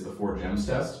do is the 4 gems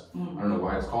test. I don't know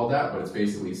why it's called that, but it's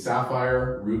basically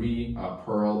sapphire, ruby,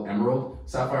 pearl, emerald.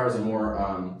 Sapphires are more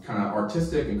kind of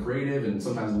artistic and creative and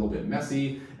sometimes a little bit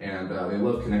messy, and they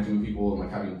love connecting with people and like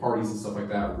having parties and stuff like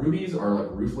that. Rubies are like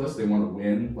ruthless. They want to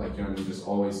win, like, you know what I mean, just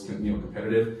always, you know,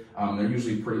 competitive. They're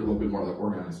usually a little bit more like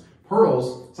organized.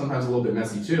 Pearls, sometimes a little bit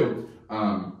messy too.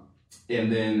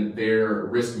 And then they're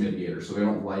risk mitigators, so they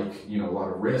don't like, you know, a lot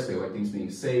of risk. They like things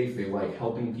being safe. They like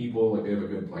helping people. Like, they have a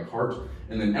good like heart.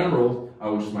 And then emerald,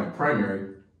 which is my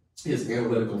primary, is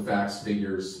analytical, facts,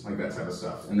 figures, like that type of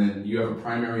stuff. And then you have a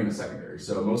primary and a secondary.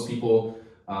 So most people,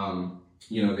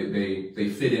 you know, they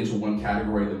fit into one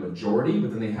category, the majority,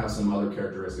 but then they have some other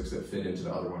characteristics that fit into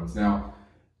the other ones. Now,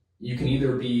 you can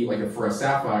either be, like, for a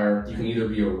sapphire, you can either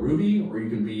be a ruby or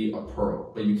you can be a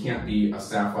pearl, but you can't be a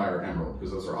sapphire emerald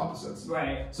because those are opposites.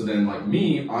 Right. So then, like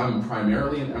me, I'm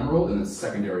primarily an emerald and then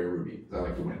secondary ruby because I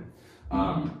like to win.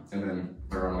 And then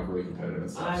I'm like really competitive and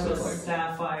stuff. I'm so a it's like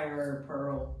sapphire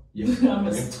pearl. Yeah. I'm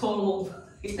a total.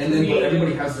 And then, but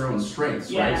everybody has their own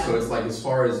strengths, right? Yeah. So it's like, as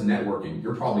far as networking,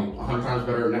 you're probably 100 times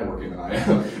better at networking than I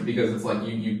am because it's like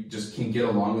you just can get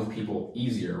along with people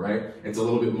easier, right? It's a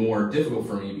little bit more difficult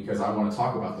for me because I want to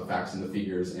talk about the facts and the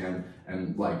figures and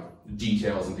like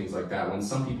details and things like that. When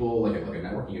some people, like at a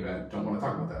networking event, don't want to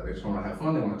talk about that. They just want to have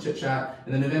fun, they want to chit chat,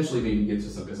 and then eventually maybe get to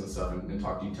some business stuff and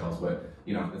talk details. But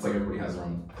you know, it's like everybody has their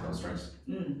own strengths.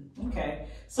 Okay.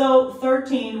 So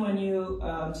 13, when you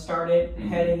started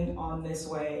heading on this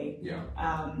way,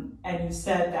 and you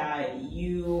said that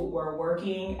you were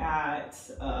working at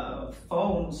a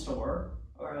phone store,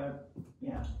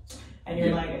 and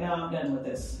you're like, no, I'm done with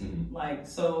this. Like,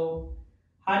 so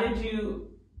how did you?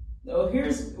 Oh,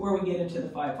 here's where we get into the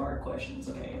 5 hard questions.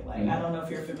 Okay, like I don't know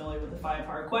if you're familiar with the 5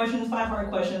 hard questions. 5 hard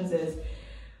questions is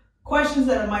questions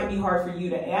that it might be hard for you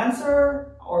to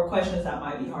answer, or questions that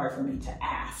might be hard for me to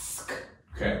ask.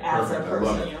 Okay, as perfect. a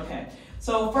person. Okay,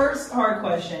 so first hard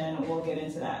question, we'll get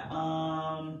into that.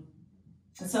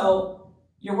 So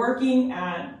you're working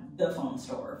at the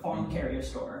phone carrier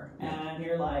store, and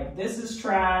you're like, this is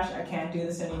trash. I can't do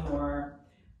this anymore.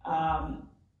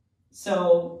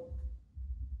 So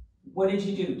what did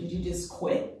you do? Did you just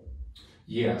quit?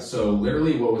 Yeah, so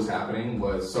literally what was happening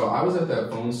was, so I was at that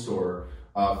phone store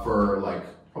for like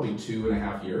probably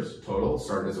 2.5 years total.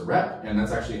 Started as a rep, and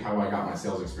that's actually how I got my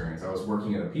sales experience. I was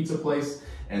working at a pizza place,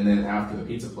 and then after the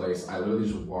pizza place, I literally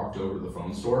just walked over to the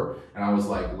phone store, and I was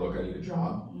like, look, I need a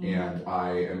job, and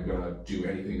I am gonna do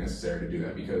anything necessary to do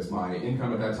that, because my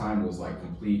income at that time was like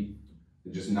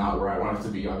just not where I wanted to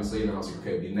be, obviously. And then I was like,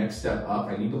 okay, the next step up,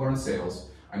 I need to learn sales.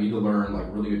 I need to learn like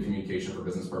really good communication for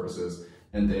business purposes.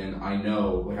 And then I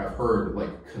know, like I've heard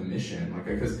like commission, like,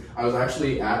 because I was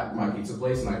actually at my pizza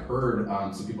place and I heard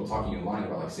some people talking in line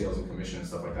about like sales and commission and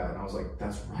stuff like that. And I was like,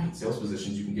 that's right, sales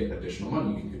positions, you can get additional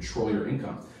money, you can control your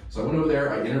income. So I went over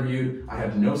there, I interviewed, I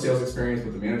had no sales experience,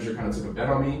 but the manager kind of took a bet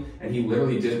on me, and he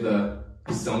literally did the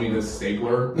sell me this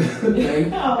stapler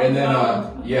thing. And then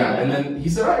and then he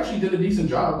said I actually did a decent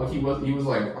job. Like he was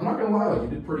like, I'm not gonna lie, like you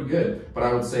did pretty good, but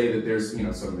I would say that there's, you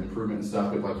know, some improvement and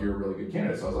stuff, but like you're a really good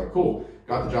candidate. So I was like, cool,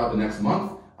 got the job the next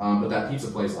month. But that pizza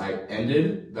place I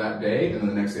ended that day, and then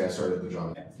the next day I started the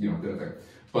job, you know, did a thing.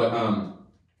 But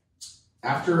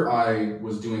after I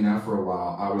was doing that for a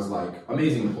while, I was like,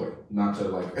 amazing employee, not to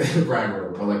like brag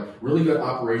or whatever, but like really good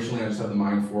operationally. I just had the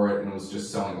mind for it, and it was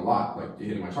just selling a lot, like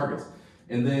hitting my targets.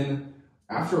 And then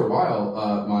after a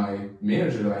while, my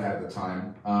manager that I had at the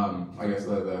time, I guess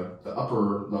the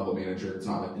upper level manager, it's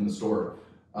not like in the store.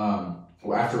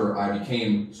 After I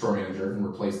became store manager and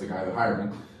replaced the guy that hired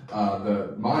me,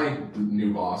 my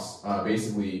new boss,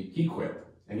 basically he quit.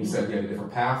 And he said he had a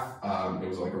different path. It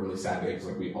was like a really sad day because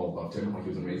like we all loved him, like he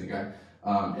was an amazing guy.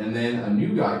 And then a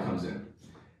new guy comes in,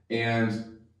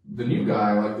 and the new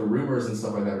guy, like the rumors and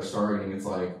stuff like that are starting. It's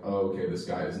like, oh, okay, this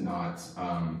guy is not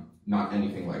not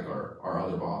anything like our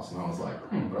other boss. And I was like,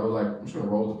 but I was like, I'm just gonna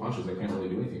roll with the punches. I can't really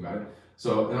do anything about it.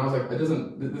 So, and I was like,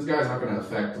 this guy's not gonna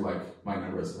affect like my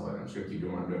numbers. So I'm just gonna keep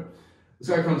doing what I'm doing. This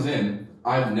guy comes in.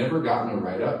 I've never gotten a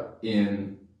write-up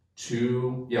in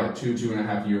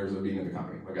 2.5 years of being in the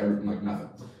company. Like nothing.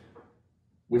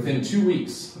 Within 2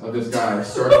 weeks of this guy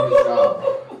starting his job.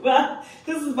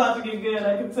 This is about to get good,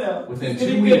 I can tell. Within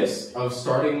 2 weeks of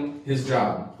starting his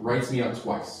job, writes me up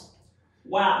twice.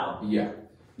 Wow. Yeah.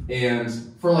 And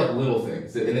for like little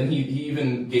things. And then he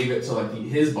even gave it to like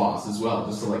his boss as well,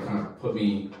 just to like kind of put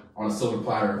me on a silver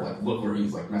platter of like, look where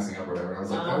he's like messing up or whatever. And I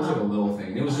was like, that was like a little thing.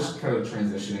 And it was just kind of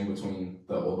transitioning between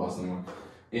the old boss and the new one.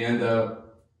 And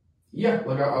yeah,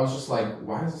 like I was just like,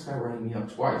 why is this guy writing me up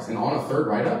twice? And on a third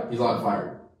write-up, he's allowed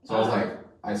fired. So I was like,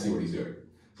 I see what he's doing.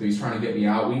 So he's trying to get me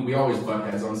out. We always butt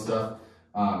heads on stuff.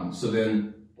 So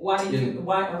then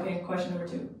okay, question number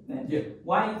 2 then. Yeah.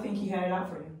 Why do you think he had it out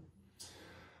for you?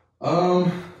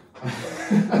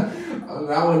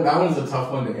 That one's a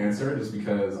tough one to answer just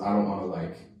because I don't want to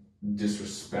like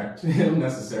disrespect him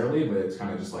necessarily, but it's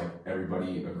kind of just like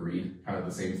everybody agreed kind of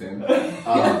the same thing.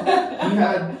 He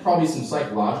had probably some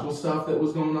psychological stuff that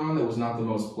was going on that was not the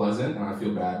most pleasant, and I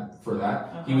feel bad for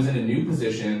that. He was in a new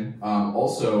position.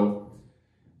 Also,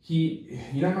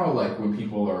 you know how like when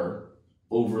people are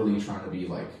overly trying to be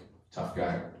like tough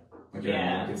guy, like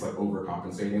it's like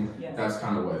overcompensating. Yeah. That's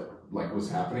kind of what like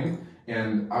was happening.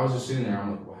 And I was just sitting there,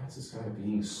 I'm like, why is this guy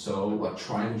being so like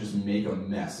trying to just make a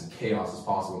mess and chaos as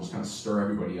possible and just kind of stir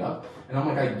everybody up? And I'm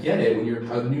like, I get it, when you're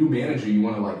a new manager, you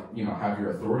want to like, you know, have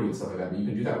your authority and stuff like that, but you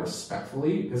can do that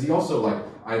respectfully. Because he also like,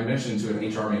 I mentioned to an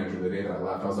HR manager the day that I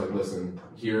left, I was like, listen,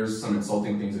 here's some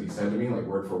insulting things that he said to me, like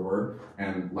word for word,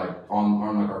 and like on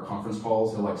like our conference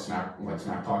calls, he'll like smack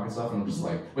talk and stuff, and I'm just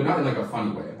like, but not in like a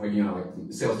funny way, like, you know,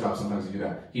 like sales jobs sometimes you do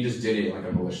that. He just did it in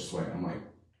like a malicious way. I'm like,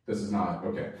 this is not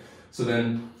okay. So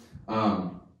then,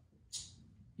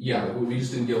 yeah, we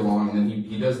just didn't get along, and then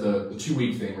he does the 2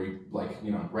 week thing where he like,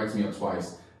 you know, writes me up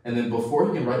twice. And then before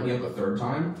he can write me up a third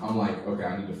time, I'm like, okay,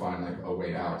 I need to find like a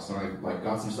way out. So I like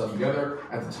got some stuff together.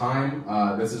 At the time,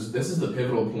 this is the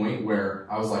pivotal point where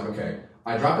I was like, okay,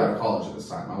 I dropped out of college at this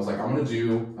time. I was like, I'm gonna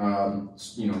do,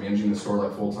 you know, managing the store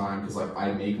like full time because like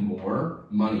I make more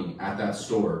money at that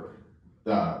store,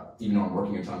 even though I'm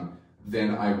working a ton,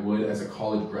 than I would as a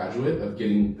college graduate of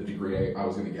getting the degree I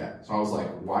was gonna get. So I was like,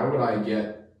 why would I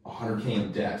get 100K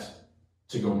in debt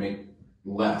to go make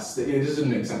less? It just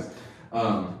didn't make sense.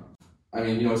 I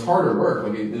mean, you know, it's harder work.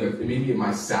 Like, maybe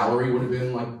my salary would have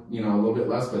been like, you know, a little bit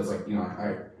less, but it's like, you know,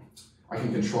 I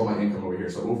can control my income over here.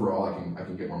 So overall, I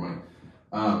can get more money.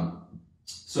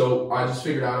 So I just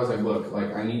figured out, I was like, look,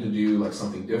 like I need to do like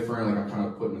something different. Like I'm kind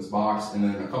of put in this box. And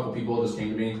then a couple people just came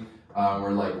to me.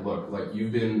 Were like, look, like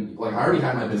you've been, like I already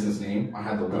had my business name. I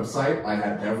had the website. I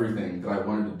had everything that I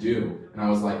wanted to do. And I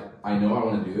was like, I know I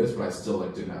want to do this, but I still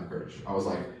like didn't have courage. I was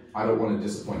like, I don't want to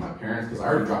disappoint my parents because I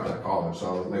already dropped out of college, so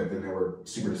I was like, then they were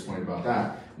super disappointed about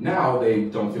that. Now they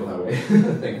don't feel that way,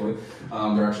 thankfully.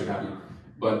 They're actually happy.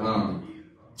 But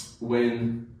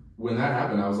when that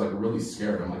happened, I was like really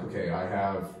scared. I'm like, okay,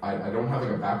 I don't have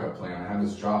like a backup plan. I have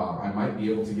this job. I might be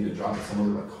able to get a job at some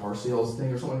other like car sales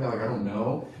thing or something like that. Like I don't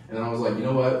know. And then I was like, you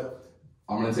know what?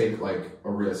 I'm gonna take like a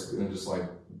risk and just like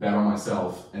bet on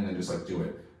myself and then just like do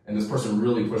it. And this person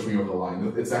really pushed me over the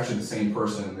line. It's actually the same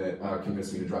person that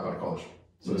convinced me to drop out of college.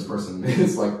 So this person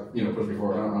is like, you know, pushed me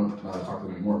forward. I don't talk to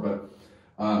them anymore. But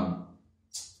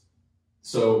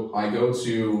so I go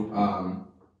to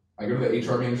the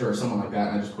HR manager or someone like that,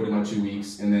 and I just put in my 2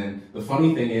 weeks. And then the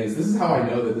funny thing is, this is how I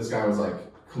know that this guy was like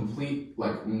complete,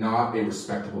 like not a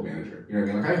respectable manager. You know what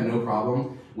I mean? Like I have no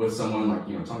problem with someone like,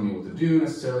 you know, telling me what to do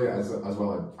necessarily as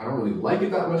well. I don't really like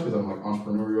it that much because I'm like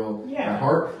entrepreneurial at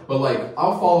heart, but like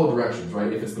I'll follow directions,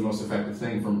 right? If it's the most effective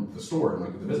thing from the store and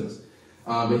like the business.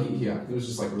 But it was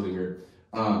just like really weird.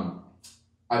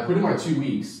 I put in my 2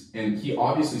 weeks and he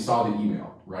obviously saw the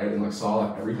email, right? And like saw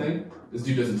like everything. This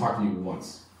dude doesn't talk to me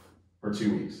once for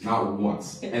 2 weeks, not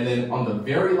once. And then on the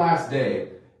very last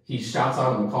day, he shouts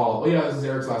out on the call, oh yeah, this is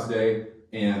Eric's last day,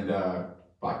 and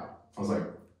bye. I was like,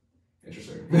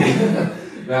 interesting. He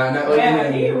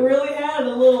really had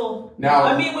a little. Now,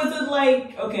 I mean, was it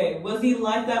like, okay, was he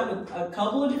like that with a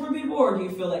couple of different people, or do you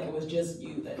feel like it was just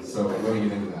you that? So let me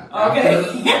get into that. Okay,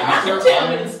 tell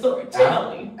me the story.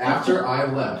 Tell me. After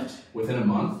I left, within a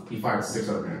month, he fired 6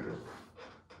 other managers.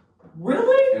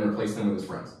 Really? And replaced them with his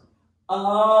friends.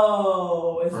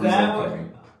 Oh, is that what?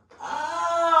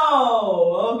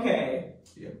 Oh, okay.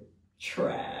 Yep.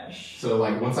 Trash. So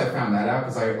like once I found that out,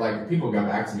 because I like people got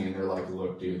back to me and they're like,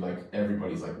 look, dude, like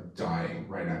everybody's like dying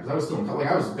right now. Because I was still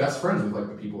I was best friends with like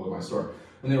the people in my store.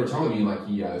 And they were telling me like,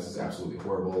 yeah, this is absolutely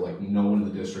horrible. Like no one in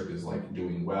the district is like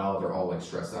doing well. They're all like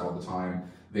stressed out all the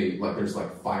time. There's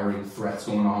like firing threats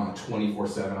going on like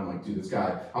 24/7. I'm like, dude, this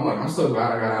guy, I'm so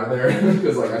glad I got out of there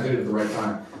because like I did it at the right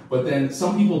time. But then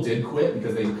some people did quit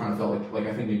because they kind of felt like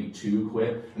I think maybe 2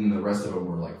 quit, and then the rest of them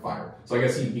were like fired. So I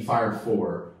guess he fired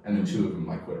 4, and then 2 of them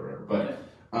like quit or whatever. But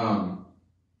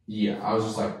yeah, I was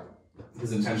just like,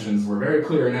 his intentions were very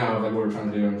clear now, like what we're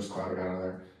trying to do. I'm just glad I got out of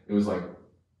there. It was like,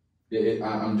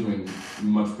 I'm doing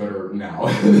much better now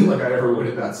than like I ever would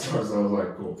at that start. So I was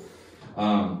like, cool.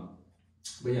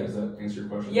 But yeah, does that answer your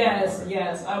question? Yes, okay.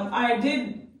 Yes.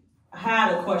 I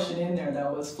had a question in there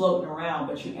that was floating around,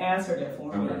 but you answered it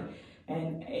for me.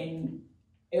 And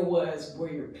it was,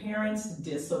 were your parents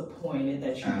disappointed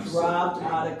that you dropped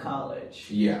out of college?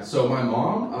 Yeah, so my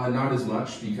mom, not as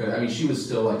much, because, I mean, she was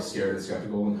still, like, scared and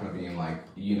skeptical and kind of being like,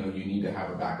 you know, you need to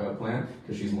have a backup plan,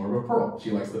 because she's more of a pearl.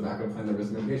 She likes the backup plan, the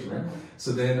risk mitigation, right?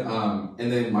 So then,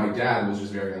 and then my dad was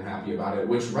just very unhappy about it,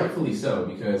 which rightfully so,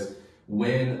 because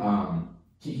when,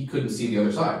 he couldn't see the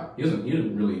other side. He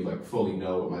didn't really, like, fully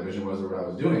know what my vision was or what I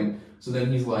was doing. So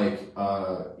then he's like,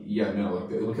 yeah, no,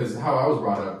 like, because how I was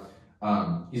brought up,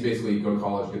 he's basically go to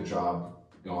college, get a job,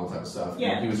 you know, all that type of stuff.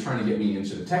 Yeah. And he was trying to get me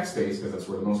into the tech space because that's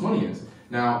where the most money is.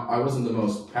 Now, I wasn't the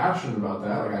most passionate about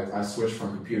that. Like, I switched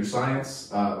from computer science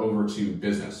over to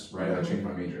business, right? I changed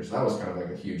my major. So that was kind of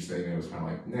like a huge thing. It was kind of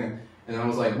like, nah. And I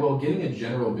was like, well, getting a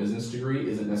general business degree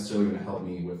isn't necessarily going to help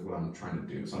me with what I'm trying to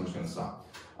do. So I'm just going to stop.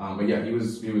 But yeah, he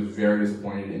was very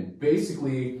disappointed and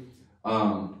basically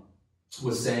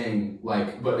was saying,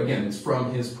 like, but again, it's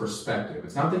from his perspective.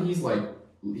 It's not that he's like,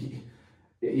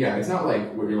 yeah, it's not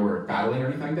like we're battling or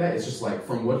anything like that. It's just like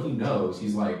from what he knows,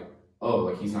 he's like, oh,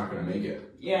 like he's not going to make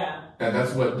it. Yeah.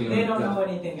 That's what, you know. They don't know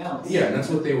anything else. Yeah, and that's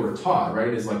what they were taught, right?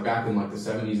 Is like back in like the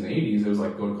 70s and 80s, it was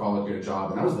like go to college, get a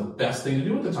job, and that was the best thing to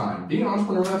do at the time. Being an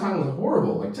entrepreneur at that time was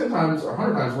horrible, like 10 times or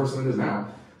 100 times worse than it is now.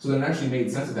 So then it actually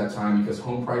made sense at that time because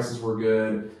home prices were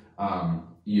good.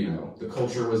 You know, the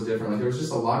culture was different. Like there was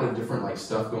just a lot of different like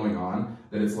stuff going on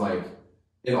that it's like.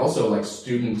 And also, like,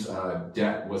 student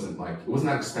debt wasn't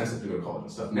that expensive to go to college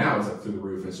and stuff. Now it's like through the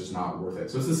roof and it's just not worth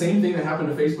it. So it's the same thing that happened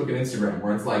to Facebook and Instagram,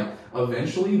 where it's like,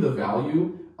 eventually the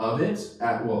value of it,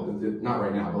 not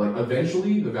right now, but like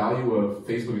eventually the value of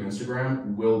Facebook and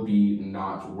Instagram will be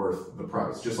not worth the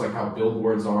price. Just like how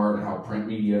billboards are and how print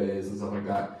media is and stuff like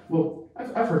that. Well,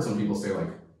 I've heard some people say like,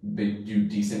 they do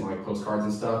decent like postcards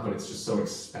and stuff, but it's just so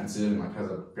expensive and like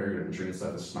has a very good entry and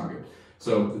stuff, it's just not good.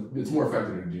 So it's more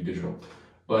effective to do digital.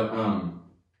 But,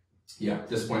 yeah,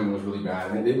 disappointment was really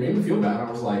bad, and it made me feel bad. I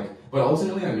was like, but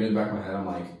ultimately, I knew in the back of my head, I'm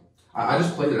like, I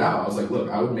just played it out. I was like, look,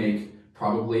 I would make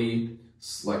probably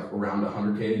like around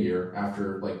 $100K a year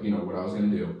after like, you know, what I was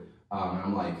going to do. And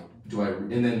I'm like,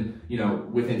 and then, you know,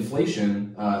 with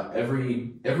inflation,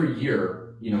 every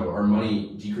year, you know, our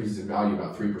money decreases in value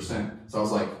about 3%. So I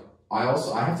was like, I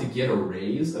have to get a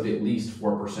raise of at least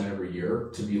 4% every year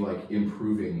to be like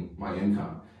improving my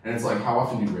income. And it's like, how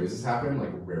often do raises happen? Like,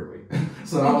 rarely.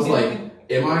 So then I was like,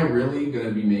 am I really going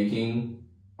to be making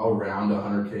around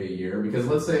 $100K a year? Because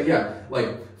let's say, yeah,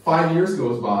 like 5 years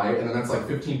goes by, and then that's like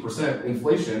 15%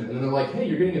 inflation, and then they're like, hey,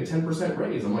 you're getting a 10%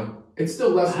 raise. I'm like, it's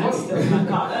still less money. I'm still not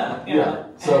caught up. Yeah. Yeah.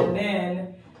 So, and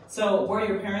then, so were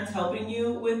your parents helping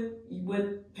you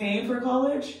with paying for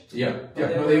college? Yeah.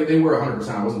 No, they were 100%.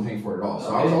 I wasn't paying for it at all. So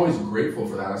okay. I was always grateful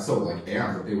for that. I still like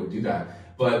am that they would do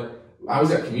that. But I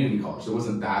was at community college, so it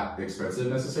wasn't that expensive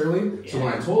necessarily. Yeah. So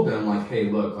when I told them, like,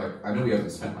 hey, look, like, I know we haven't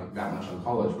spent like that much on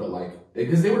college, but like,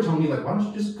 because they were telling me, like, why don't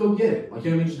you just go get it? Like, you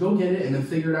know what I mean? Just go get it and then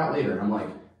figure it out later. And I'm like,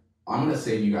 I'm going to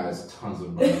save you guys tons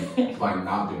of money by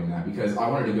not doing that, because I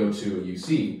wanted to go to a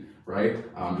UC, right?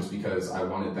 Just because I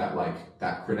wanted that, like,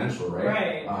 that credential,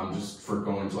 right? Just for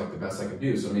going to like the best I could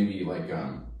do. So maybe like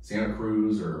Santa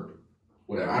Cruz or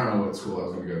whatever. I don't know what school I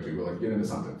was going to go to, but like get into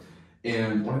something.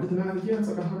 And when I did the math, yeah, it's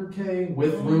like $100K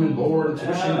with room and board and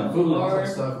tuition and food and all that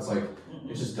stuff. It's like,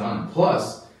 it's just done.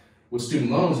 Plus, with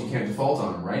student loans, you can't default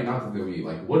on them, right? Not that we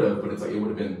like would have, but it's like it would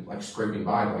have been like scraping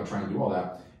by to like try and do all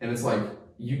that. And it's like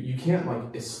you can't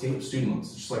like escape student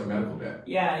loans. It's just like medical debt.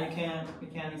 Yeah, you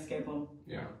can't escape them.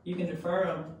 Yeah. You can defer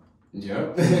them.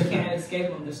 Yep. You can't escape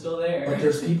them. They're still there. But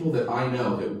there's people that I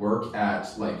know that work at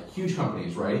like huge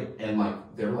companies, right? And like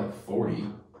they're like 40.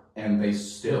 And they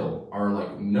still are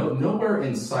like nowhere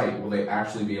in sight will they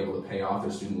actually be able to pay off their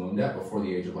student loan debt before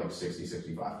the age of like 60,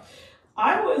 65.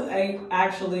 I was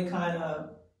actually kind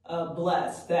of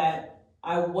blessed that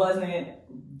I wasn't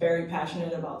very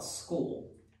passionate about school.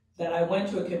 That I went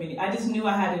to a community. I just knew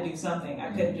I had to do something.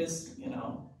 I couldn't just,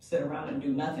 sit around and do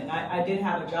nothing. I did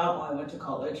have a job while I went to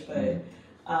college, but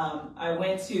I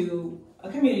went to a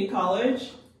community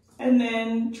college and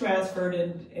then transferred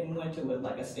and went to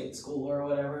like a state school or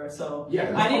whatever. So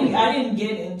yeah, I didn't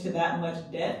get into that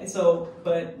much debt. So,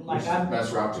 but like I'm the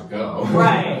best route to go.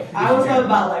 Right. I was at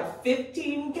about like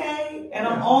 $15K, and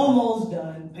I'm almost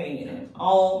done paying it,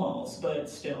 almost, but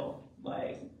still,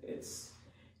 like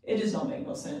it just don't make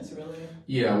no sense, really.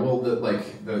 Yeah. Well,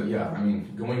 I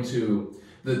mean, going to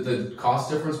the cost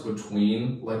difference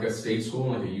between like a state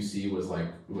school and like a UC was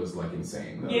like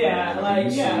insane. Though, yeah, right?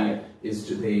 Like UC is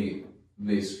just, they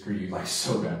screw you like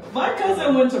so bad. My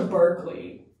cousin went to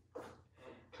Berkeley.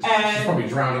 And she's probably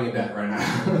drowning in debt right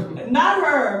now. Not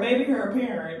her, maybe her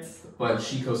parents. But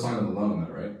she co-signed on the loan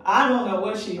though, right? I don't know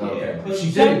what she did. Okay. But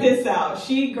check this out.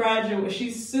 She graduated,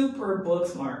 she's super book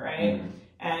smart, right? Mm-hmm.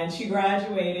 And she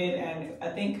graduated, and I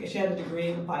think she had a degree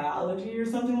in biology or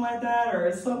something like that,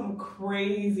 or something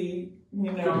crazy,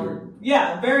 you know.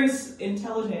 Yeah, very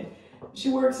intelligent.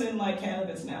 She works in like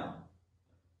cannabis now.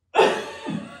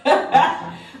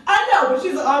 I know, but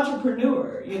she's an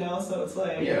entrepreneur, you know, so it's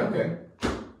like. Yeah, okay.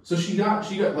 So she got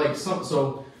like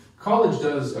so college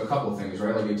does a couple things,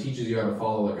 right? Like it teaches you how to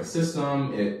follow like a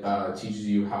system. It teaches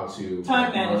you how to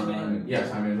time management.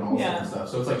 Time management, all sorts of stuff.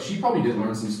 So it's like she probably did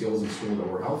learn some skills in school that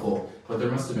were helpful, but there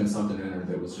must have been something in her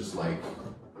that was just like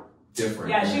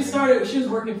different. Yeah, she was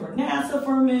working for NASA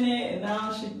for a minute, and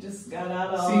now she just got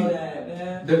out of all that.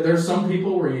 Man. There's some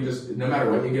people where you just, no matter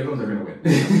what you give them, they're gonna win.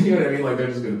 You know what I mean? Like they're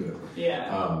just gonna do it.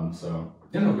 Yeah. So.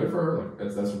 Yeah, no, good for her.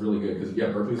 Like that's really good because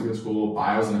Berkeley's a good school.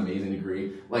 Bio's an amazing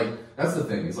degree. Like that's the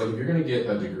thing. It's like if you're gonna get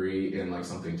a degree in like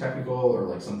something technical or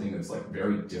like something that's like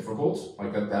very difficult,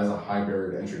 like that's a high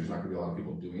barrier to entry. There's not gonna be a lot of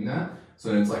people doing that. So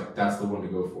then it's like that's the one to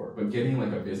go for. But getting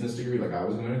like a business degree, like I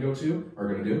was gonna do,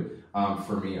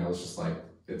 for me, I was just like,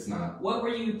 it's not. What were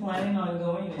you planning on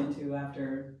going into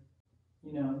after?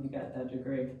 You know, you got that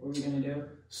degree. What were you gonna do?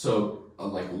 So,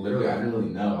 like, literally, I didn't really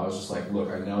know. I was just like,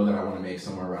 look, I know that I want to make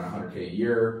somewhere around 100K a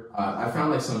year. I found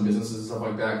like some businesses and stuff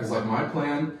like that because like my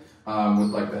plan,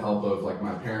 with like the help of like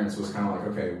my parents, was kind of like,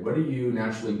 okay, what are you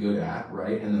naturally good at,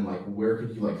 right? And then like, where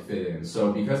could you like fit in?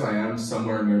 So because I am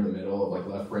somewhere near the middle of like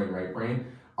left brain, right brain,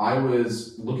 I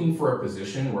was looking for a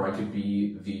position where I could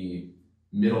be the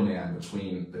middleman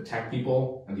between the tech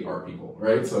people and the art people,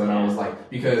 right? So then I was like,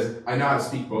 because I know how to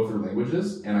speak both their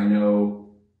languages, and I know,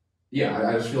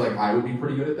 I just feel like I would be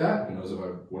pretty good at that. Who knows if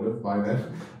I would have by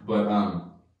then. But I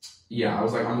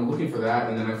was like, I'm looking for that,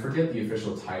 and then I forget the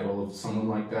official title of someone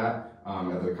like that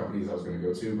at the companies I was going to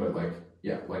go to, but like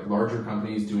larger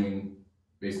companies doing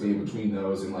basically in between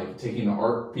those, and like taking the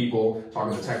art people,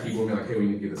 talking to the tech people, and being like, hey, we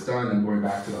need to get this done, and going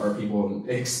back to the art people and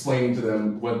explaining to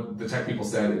them what the tech people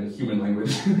said in human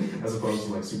language, as opposed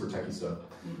to like super techie stuff.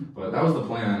 But that was the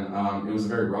plan. It was a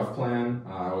very rough plan.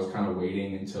 I was kind of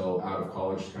waiting until out of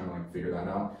college to kind of like figure that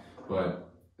out. But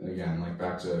again, like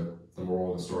back to the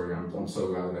moral of the story, I'm so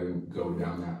glad that I didn't go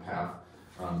down that path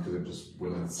because it just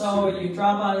wouldn't. So you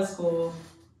drop out of school,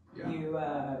 you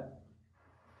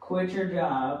quit your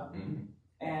job. Mm-hmm.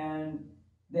 And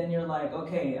then you're like,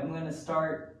 okay, I'm going to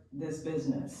start this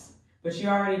business. But you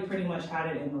already pretty much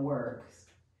had it in the works.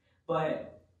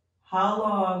 But how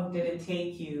long did it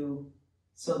take you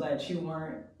so that you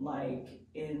weren't like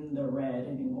in the red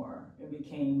anymore? It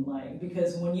became like,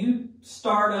 because when you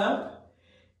start up,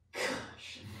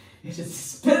 gosh, it's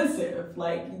expensive.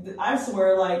 Like, I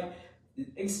swear, like,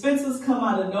 expenses come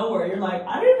out of nowhere. You're like,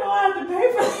 I didn't know I had to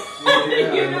pay for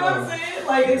that. You know what I'm saying?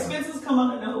 Like, expenses come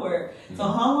out of nowhere. So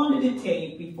how long did it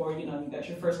take before, you got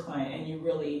your first client and you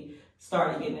really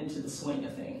started getting into the swing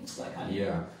of things? Like, how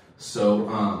So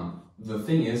the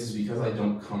thing is because I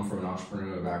don't come from an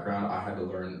entrepreneurial background, I had to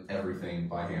learn everything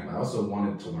by hand. I also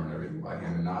wanted to learn everything by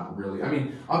hand and not really,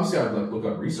 obviously I'd like look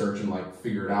up research and like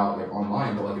figure it out like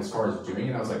online, but like as far as doing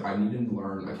it, I was like, I need to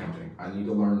learn accounting. I need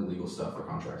to learn legal stuff for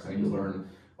contracts. I need to learn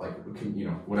like,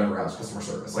 whatever else, customer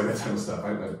service, like that type of stuff.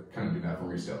 I kind of do that from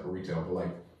retail, but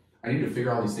like, I need to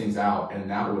figure all these things out, and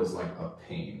that was like a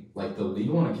pain. Like the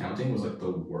legal and accounting was like the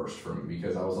worst for me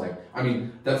because I was like,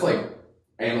 that's like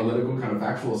analytical kind of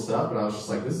factual stuff, but I was just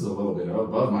like, this is a little bit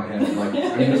above my head. Like,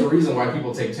 there's a reason why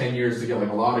people take 10 years to get like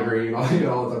a law degree and all that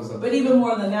type of stuff. But even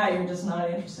more than that, you're just not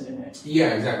interested in it.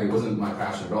 Yeah, exactly. It wasn't my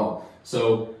passion at all.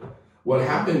 So what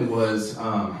happened was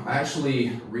I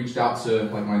actually reached out to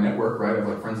like my network, right, of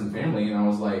like friends and family, and I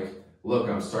was like, look,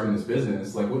 I'm starting this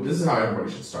business. Like, this is how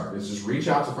everybody should start. Is just reach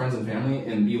out to friends and family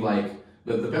and be like,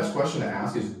 the best question to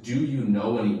ask is, do you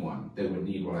know anyone that would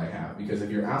need what I have? Because if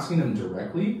you're asking them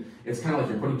directly, it's kind of like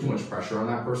you're putting too much pressure on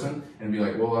that person and be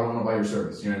like, well, I don't want to buy your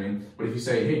service. You know what I mean? But if you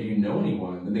say, hey, do you know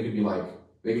anyone? Then they could be like,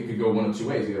 It could go one of two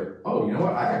ways. Either, oh, you know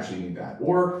what, I actually need that.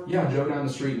 Or, yeah, Joe down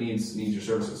the street needs your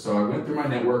services. So I went through my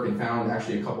network and found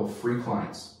actually a couple of free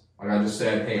clients. Like I just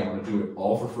said, hey, I'm going to do it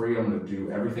all for free. I'm going to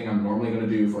do everything I'm normally going to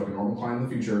do for like a normal client in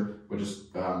the future, which is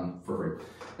for free.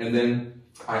 And then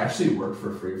I actually worked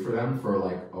for free for them for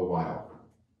like a while.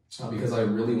 Because I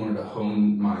really wanted to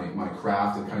hone my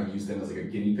craft and kind of use them as like a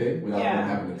guinea pig without them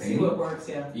having to pay me. See what works,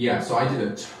 yeah. Yeah, so I did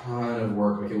a ton of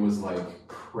work. Like it was like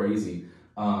crazy.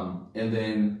 And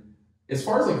then as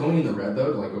far as like going in the red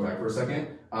though, to like go back for a second,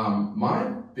 my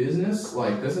business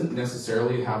like doesn't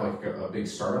necessarily have like a big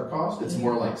startup cost. It's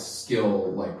more like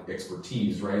skill, like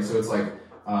expertise, right? So it's like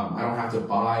I don't have to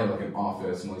buy like an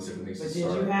office and all these different things. But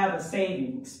did you have a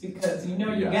savings? Because you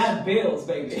know you got bills,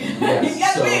 baby. Yes. You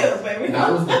got bills, baby.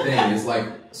 That was the thing. Is like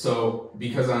so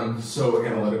because I'm so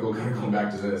analytical. Kind of going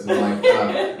back to this, is like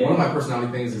one of my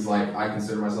personality things is like I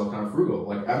consider myself kind of frugal.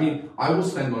 Like I mean, I will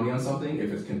spend money on something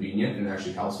if it's convenient and it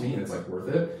actually helps me and it's like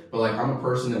worth it. But like I'm a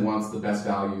person that wants the best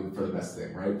value for the best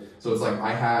thing, right? So it's like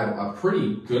I had a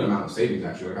pretty good amount of savings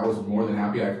actually. Like I was more than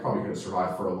happy. I probably could have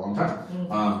survived for a long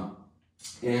time.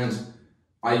 And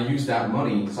I used that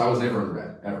money, so I was never in the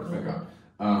red, ever, thank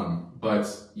God.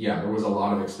 But yeah, there was a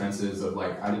lot of expenses of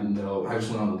like, I didn't know, I just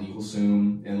went on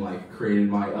LegalZoom and like created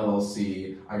my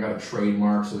LLC. I got a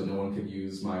trademark so that no one could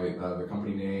use my, the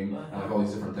company name and like all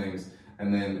these different things.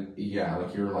 And then, yeah,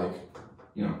 like you're like,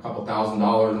 you know, a couple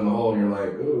 $1,000s in the hole and you're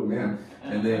like, oh man.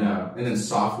 And then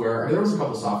software, there was a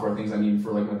couple software things I needed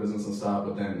for like my business and stuff,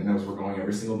 but then, and those were going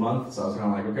every single month. So I was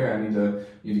kind of like, okay, I need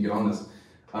to get on this.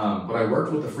 But I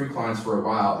worked with the free clients for a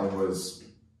while and was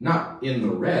not in the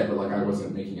red, but like I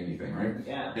wasn't making anything, right?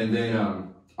 Yeah. And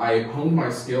then I honed my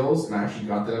skills and I actually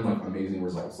got them like amazing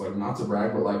results. Like not to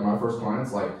brag, but like my first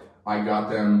clients, like I got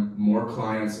them more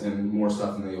clients and more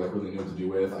stuff than they like really knew what to do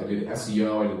with. I did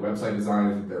SEO, I did website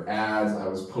design, I did their ads, I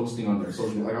was posting on their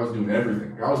social media, like I was doing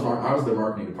everything. Like I was their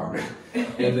marketing department.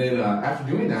 And then after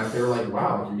doing that, they were like,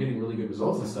 wow, like you're getting really good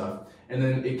results and stuff. And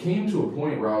then it came to a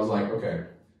point where I was like, okay,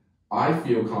 I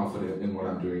feel confident in what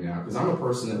I'm doing now because I'm a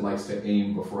person that likes to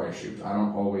aim before I shoot. I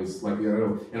don't always, like, you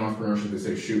know, in entrepreneurship they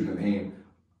say shoot and then aim.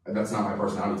 That's not my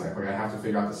personality type. Like I have to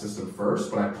figure out the system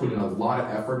first, but I put in a lot of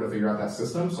effort to figure out that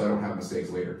system so I don't have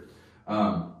mistakes later.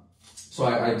 So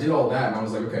I did all that and I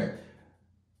was like, okay,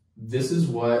 this is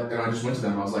what, and I just went to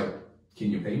them and I was like,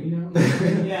 can you pay me now?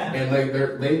 Yeah. And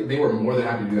like they were more than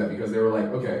happy to do that because they were like,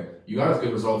 okay, you got us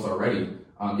good results already.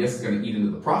 Yes, it's going to eat into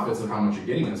the profits of how much you're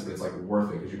getting us, but it's like worth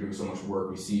it because you're doing so much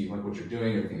work. We see like what you're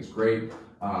doing, everything is great.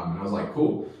 And I was like,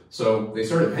 cool. So they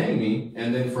started paying me,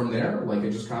 and then from there, like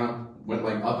it just kind of went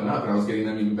like up and up, and I was getting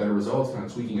them even better results, kind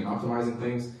of tweaking and optimizing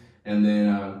things. And then,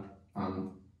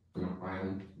 you know, I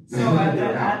am. So at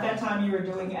that time, you were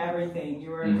doing everything.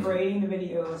 You were creating the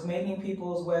videos, making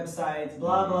people's websites,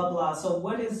 blah blah blah. So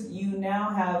what is you now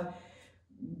have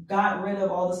got rid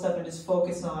of all the stuff and just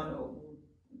focused on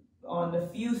the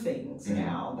few things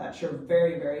now that you're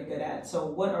very, very good at. So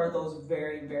what are those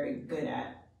very, very good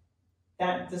at?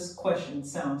 This question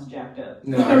sounds jacked up.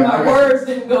 No, my words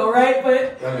didn't go right,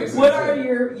 but what are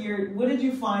what did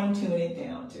you fine tune it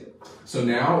down to? So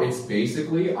now it's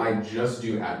basically, I just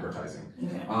do advertising.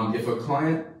 Okay. If a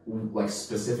client like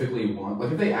specifically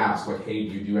like if they ask like, hey,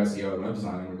 do you do SEO and web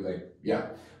design? I'm gonna be like, yeah.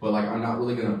 But like, I'm not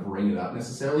really gonna bring it up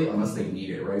necessarily unless they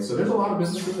need it, right? So there's a lot of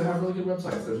businesses that have really good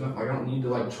websites. There's not, like, I don't need to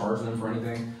like charge them for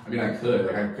anything. I mean, I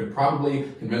could probably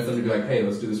convince them to be like, hey,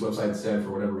 let's do this website instead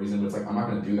for whatever reason, but it's like, I'm not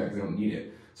gonna do that because they don't need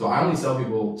it. So I only sell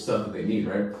people stuff that they need,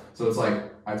 right? So it's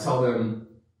like, I tell them,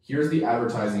 here's the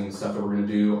advertising stuff that we're gonna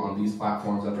do on these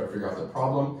platforms after I figure out the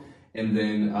problem. And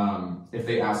then if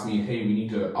they ask me, hey, we need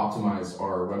to optimize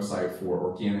our website for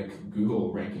organic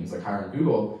Google rankings, like higher in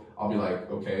Google, I'll be like,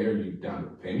 okay, are you down to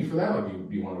pay me for that? Like,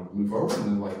 do you want to move forward? And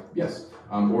then like, yes.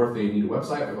 Or if they need a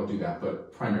website, I'll do that.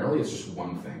 But primarily, it's just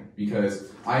one thing.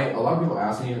 Because a lot of people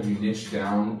ask me, have you niched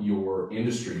down your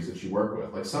industries that you work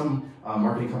with? Like some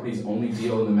marketing companies only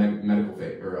deal in the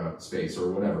medical space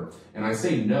or whatever. And I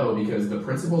say no because the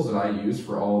principles that I use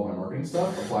for all of my marketing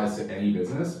stuff applies to any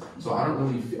business. So I don't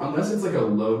really, unless it's like a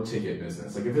low ticket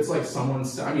business. Like if it's like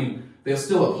I mean, they'll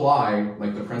still apply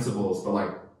like the principles, but like,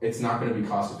 it's not going to be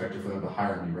cost effective for them to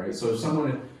hire me, right? So if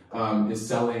someone is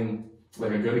selling,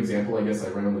 like a good example, I guess I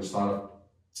randomly just thought of,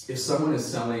 if someone is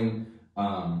selling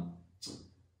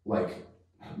like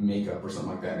makeup or something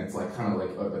like that, and it's like kind of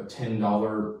like a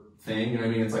 $10 thing, you know what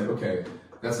I mean? It's like, okay,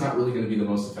 that's not really going to be the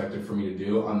most effective for me to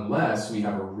do unless we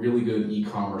have a really good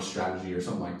e-commerce strategy or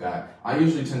something like that. I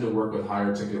usually tend to work with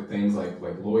higher ticket things like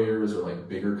lawyers or like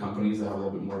bigger companies that have a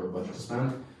little bit more of a budget to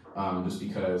spend, just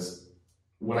because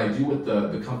what I do with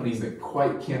the companies that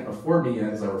quite can't afford me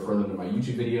yet is I refer them to my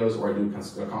YouTube videos, or I do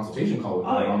a consultation call with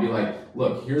them. I'll be like,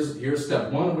 look, here's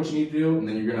step 1 of what you need to do, and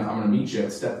then I'm gonna meet you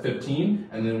at step 15,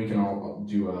 and then we can all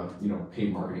do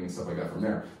paid marketing and stuff like that from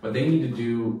there. But they need to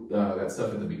do that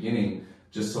stuff at the beginning,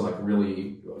 just to like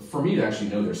really, for me to actually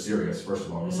know they're serious, first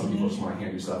of all. Because some people just want to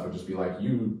hand you stuff and just be like,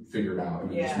 you figure it out,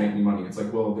 and then just make me money. It's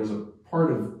like, well, there's a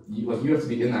part of you have to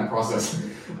be in that process.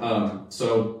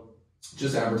 So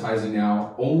just advertising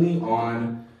now, only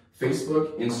on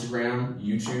Facebook, Instagram,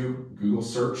 YouTube, Google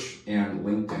search, and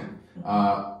LinkedIn.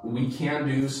 We can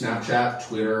do Snapchat,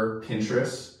 Twitter,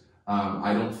 Pinterest.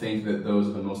 I don't think that those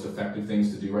are the most effective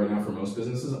things to do right now for most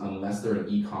businesses unless they're an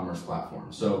e-commerce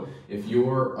platform. So if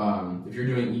you're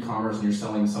doing e-commerce and you're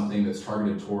selling something that's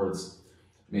targeted towards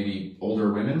maybe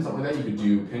older women, something like that, you could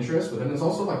do Pinterest. But then there's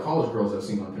also like college girls I've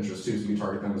seen on Pinterest too, so you can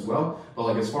target them as well. But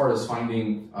like as far as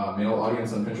finding a male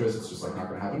audience on Pinterest, it's just like not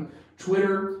gonna happen.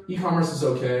 Twitter, e-commerce is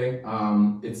okay.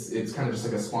 It's kind of just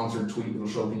like a sponsored tweet that'll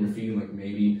show up in your feed, like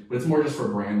maybe, but it's more just for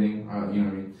branding, you know what I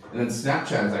mean? And then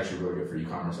Snapchat is actually really good for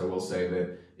e-commerce. I will say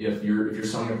that if you're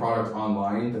selling a product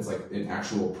online that's like an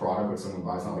actual product that someone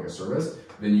buys, not like a service,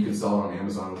 then you can sell it on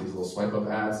Amazon with these little swipe up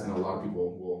ads, and a lot of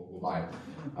people will buy it.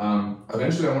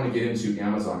 Eventually I want to get into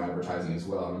Amazon advertising as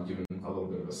well. I'm giving a little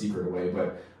bit of a secret away,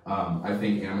 but I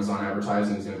think Amazon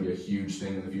advertising is going to be a huge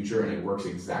thing in the future, and it works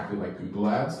exactly like Google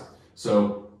ads.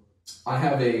 So I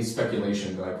have a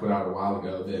speculation that I put out a while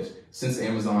ago that since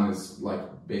Amazon is like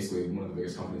basically one of the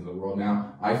biggest companies in the world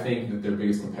now, I think that their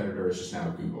biggest competitor is just now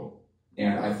Google.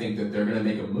 And I think that they're going to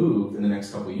make a move in the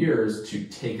next couple of years to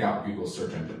take out Google's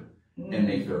search engine and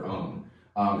make their own.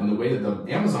 And the way that the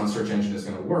Amazon search engine is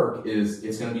going to work is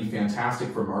it's going to be fantastic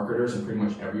for marketers and pretty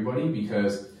much everybody,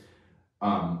 because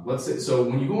let's say, so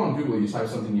when you go on Google, you type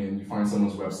something in, you find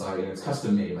someone's website and it's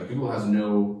custom made. Like Google has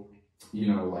no,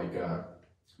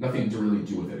 nothing to really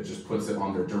do with it. It just puts it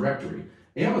on their directory.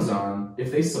 Amazon, if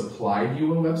they supplied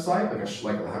you a website,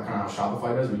 like kind of how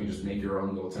Shopify does, where you just make your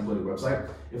own little templated website.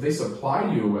 If they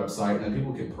supplied you a website and then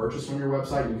people can purchase from your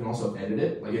website, you can also edit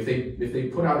it. Like if they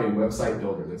put out a website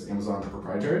builder that's Amazon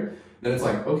proprietary, then it's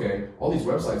like, okay, all these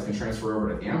websites can transfer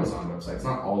over to Amazon websites.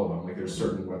 Not all of them. Like there's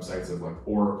certain websites of like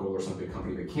Oracle or some big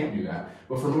company that can't do that.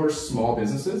 But for more small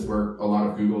businesses where a lot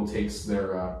of Google takes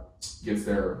gets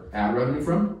their ad revenue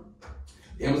from,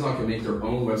 Amazon can make their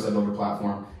own website builder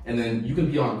platform, and then you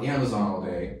can be on Amazon all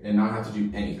day and not have to do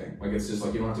anything. Like it's just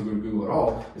like you don't have to go to Google at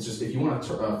all. It's just if you want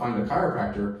to find a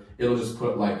chiropractor, it'll just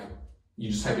put like, you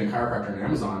just type in chiropractor on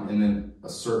Amazon, and then a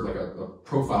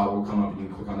profile will come up, and you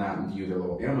can click on that and view their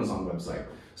little Amazon website.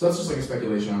 So that's just like a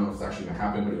speculation. I don't know if it's actually going to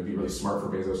happen, but it would be really smart for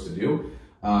Bezos to do.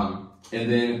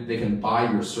 And then they can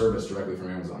buy your service directly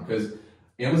from Amazon, because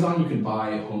Amazon, you can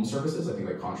buy home services, I think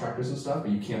like contractors and stuff,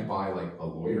 but you can't buy like a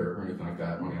lawyer or anything like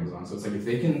that on Amazon. So it's like if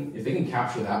they can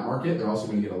capture that market, they're also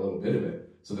going to get a little bit of it.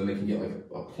 So then they can get like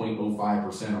a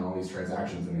 0.05% on all these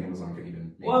transactions, and Amazon can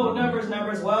even make numbers,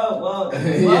 whoa,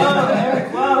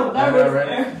 Eric, whoa, numbers,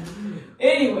 Eric.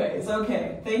 Anyways,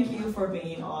 okay, thank you for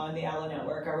being on the Allo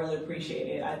Network. I really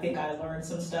appreciate it. I think I learned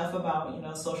some stuff about,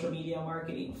 social media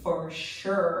marketing for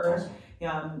sure.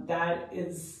 Awesome.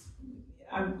 That's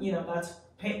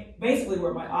basically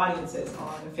where my audience is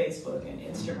on Facebook and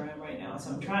Instagram right now.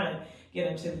 So I'm trying to get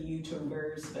into the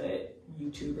YouTubers,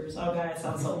 oh God, I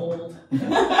sound so old.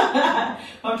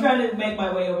 I'm trying to make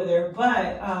my way over there,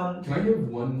 but can I give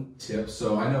one tip?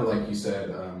 So I know, like you said,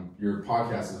 your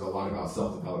podcast is a lot about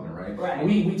self-development, right? Right.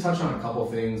 We touch on a couple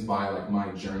things by like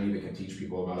my journey that can teach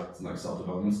people about like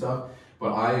self-development stuff.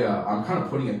 But I'm kind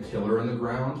of putting a pillar in the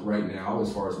ground right now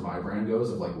as far as my brand goes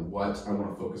of like what I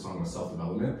want to focus on with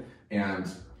self-development, and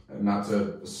not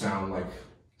to sound like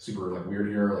super like weird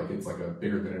here, like it's like a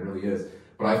bigger than it really is.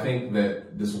 But I think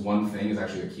that this one thing is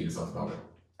actually the key to self-development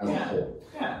as a whole.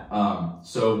 Yeah.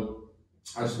 So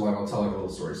I'll tell like a little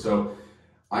story. So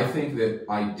I think that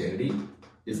identity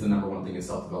is the number one thing in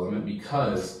self-development,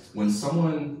 because when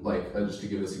someone just to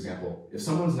give this example, if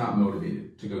someone's not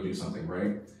motivated to go do something,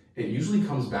 right? It usually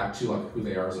comes back to like who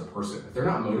they are as a person. If they're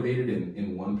not motivated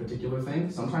in one particular thing,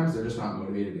 sometimes they're just not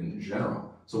motivated in general.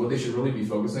 So what they should really be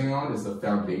focusing on is the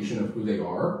foundation of who they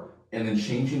are, and then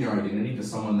changing their identity to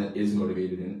someone that is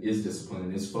motivated and is disciplined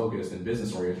and is focused and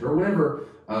business oriented, or whatever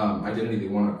identity they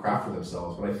want to craft for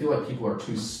themselves, but I feel like people are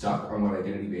too stuck on what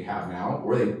identity they have now,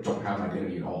 or they don't have an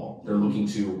identity at all. They're looking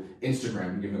to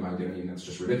Instagram to give them identity, and that's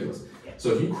just ridiculous. So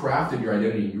if you crafted your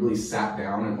identity, you really sat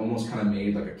down and almost kind of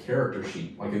made like a character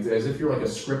sheet, like it's as if you're like a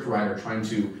script writer trying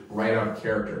to write out a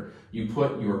character. You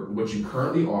put what you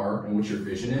currently are and what your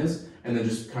vision is, and then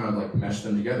just kind of like mesh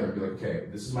them together and be like, okay,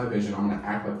 this is my vision. I'm going to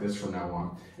act like this from now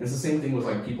on. And it's the same thing with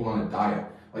like people on a diet.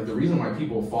 Like the reason why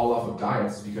people fall off of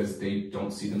diets is because they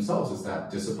don't see themselves as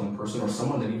that disciplined person or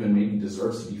someone that even maybe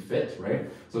deserves to be fit, right?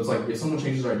 So it's like if someone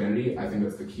changes their identity, I think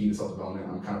that's the key to self-development.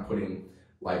 I'm kind of putting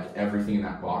like everything in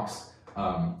that box.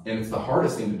 And it's the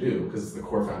hardest thing to do because it's the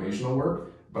core foundational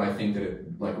work. But I think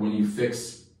that like when you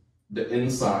fix the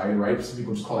inside, right? Some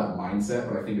people just call that mindset,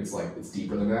 but I think it's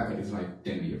deeper than that. Like it's an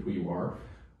identity of who you are.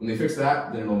 When they fix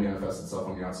that, then it'll manifest itself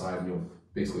on the outside, and you'll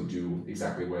basically do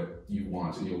exactly what you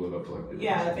want, and you'll live up to like.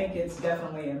 Yeah, I think it's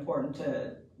definitely important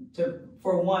to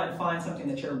for one find something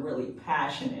that you're really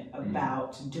passionate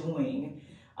about doing,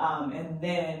 and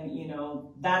then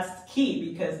that's key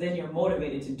because then you're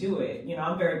motivated to do it.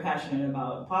 I'm very passionate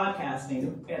about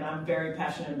podcasting, and I'm very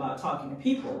passionate about talking to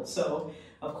people. So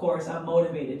of course I'm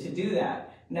motivated to do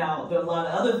that. Now there are a lot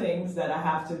of other things that I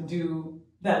have to do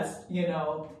that's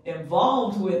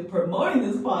involved with promoting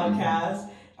this podcast.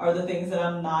 Are the things that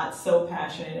I'm not so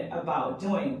passionate about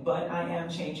doing, but I am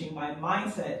changing my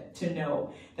mindset to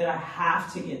know that I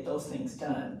have to get those things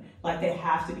done. Like they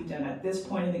have to be done at this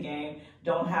point in the game.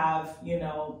 Don't have,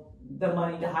 the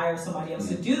money to hire somebody else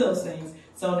to do those things.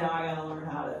 So now I gotta learn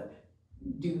how to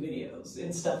do videos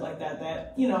and stuff like that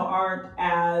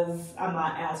I'm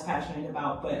not as passionate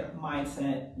about, but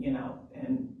mindset,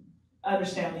 and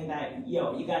understanding that,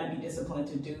 you gotta be disciplined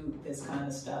to do this kind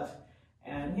of stuff.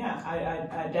 And yeah,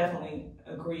 I definitely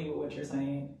agree with what you're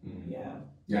saying.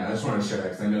 Yeah, I just wanted to share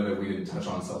that because I know that we didn't touch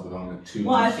on self-development too much.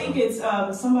 Well, I think it's,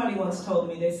 somebody once told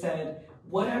me, they said,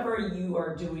 whatever you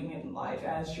are doing in life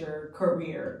as your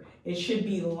career, it should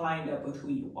be lined up with who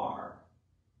you are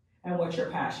and what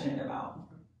you're passionate about.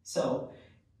 So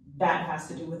that has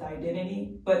to do with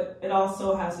identity, but it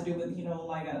also has to do with,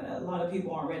 like a lot of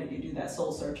people aren't ready to do that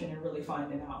soul searching and really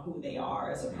finding out who they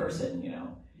are as a person,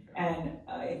 and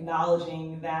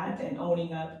acknowledging that and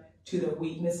owning up to their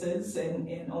weaknesses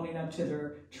and owning up to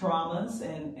their traumas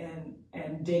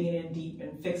and digging in deep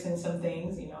and fixing some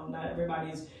things. Not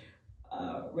everybody's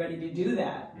ready to do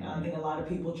that. I think a lot of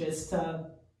people just, I'm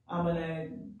going to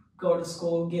go to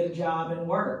school, get a job and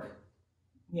work,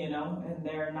 and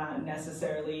they're not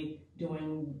necessarily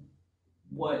doing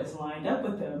what is lined up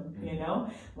with them,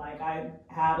 Like I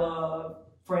have a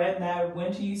friend that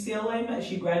went to UCLA,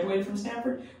 she graduated from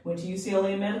Stanford, went to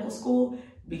UCLA medical school,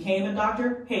 became a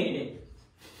doctor, hated it.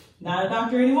 Not a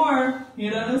doctor anymore, you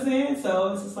know what I'm saying?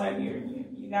 So it's just like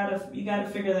you gotta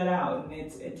figure that out, and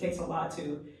it takes a lot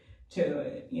to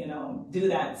do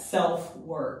that self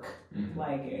work,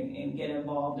 like and get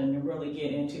involved and really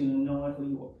get into knowing who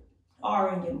you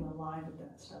are and getting aligned with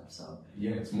that stuff. So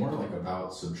yeah, it's more like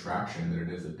about subtraction than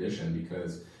it is addition,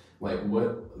 because like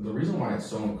the reason why it's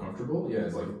so uncomfortable,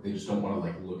 is like they just don't want to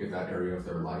like look at that area of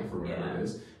their life or whatever it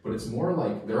is. But it's more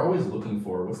like they're always looking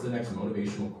for what's the next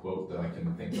motivational quote that I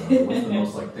can think of. What's the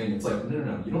most like thing? It's like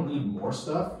no, you don't need more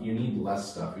stuff. You need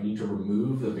less stuff. You need to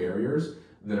remove the barriers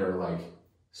that are like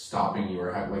stopping you,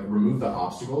 or remove the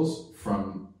obstacles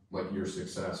from like your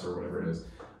success or whatever it is.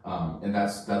 And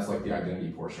that's like the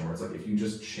identity portion, where it's like if you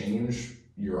just change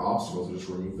your obstacles and just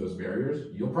remove those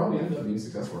barriers, you'll probably end up being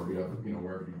successful or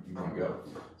wherever you want to go.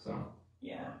 So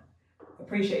yeah,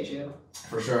 appreciate you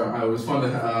for sure. It was fun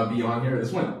to be on here.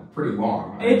 This went pretty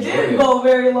long. It did go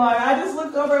very long. I just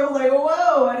looked over and was like,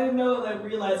 whoa, I didn't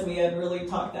realize we had really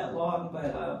talked that long,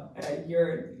 but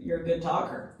you're a good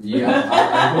talker. Yeah,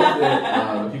 I hope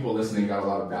that the people listening got a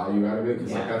lot of value out of it,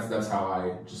 because like that's how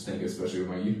I just think, especially with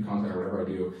my YouTube content or whatever I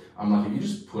do. I'm like, if you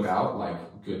just put out like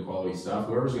good quality stuff,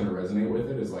 whoever's going to resonate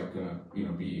with it is like going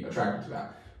to be attracted to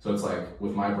that. So it's like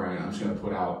with my brand, I'm just going to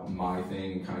put out my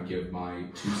thing, kind of give my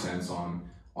 2 cents on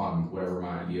whatever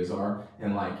my ideas are.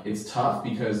 And like it's tough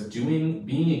because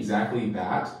being exactly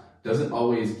that doesn't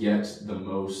always get the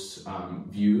most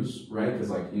views, right?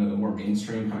 Because like, the more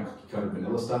mainstream kind of cookie cutter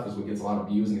vanilla stuff is what gets a lot of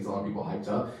views and gets a lot of people hyped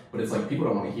up. But it's like people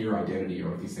don't want to hear identity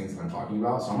or these things that I'm talking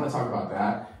about. So I'm going to talk about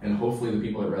that, and hopefully the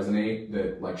people that resonate,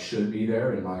 that like should be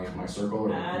there in my circle or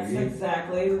That's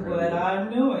exactly what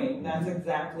I'm doing. That's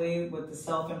exactly what the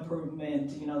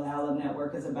self-improvement, the Allen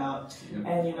Network is about. Yep.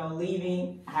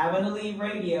 And having to leave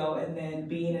radio and then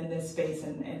being in this space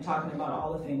and talking about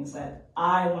all the things that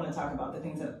I want to talk about, the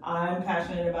things that I'm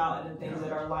passionate about, and the things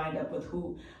that are lined up with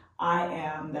who I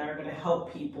am that are going to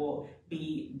help people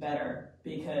be better.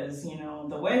 Because, you know,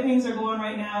 the way things are going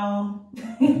right now,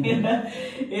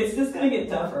 it's just going to get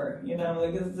tougher. You know,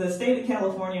 like the state of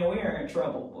California, we are in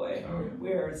trouble, boy. Oh, yeah.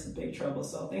 We are in some big trouble.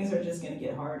 So things are just going to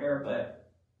get harder. But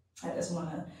I just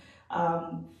want to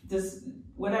just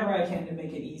whatever I can to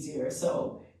make it easier.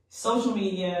 So social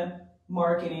media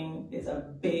marketing is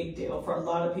a big deal for a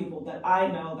lot of people that I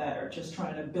know that are just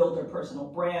trying to build their personal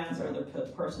brands or their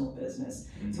personal business.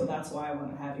 Mm-hmm. So that's why I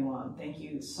want to have you on. Thank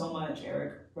you so much,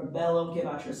 Eric Rebello. Give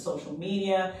out your social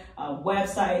media,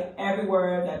 website,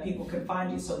 everywhere that people can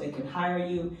find you so they can hire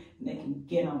you and they can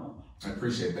get on. I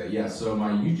appreciate that. Yeah, so my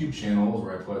YouTube channel is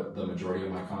where I put the majority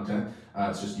of my content.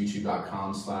 It's just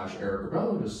youtube.com/Eric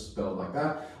Rebello, just spelled like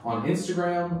that. On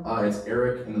Instagram, it's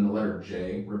Eric and then the letter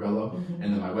J, Rebello. Mm-hmm.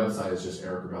 And then my website is just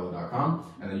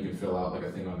ericrebello.com. And then you can fill out like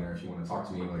a thing on there if you want to talk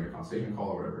to me, like a consultation call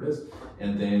or whatever it is.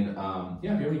 And then, if you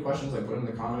have any questions, like put them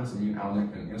in the comments and me and Alan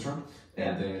can answer them.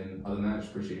 And then other than that, I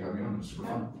just appreciate you having me on. It was super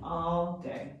fun. All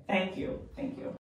day. Thank you. Thank you.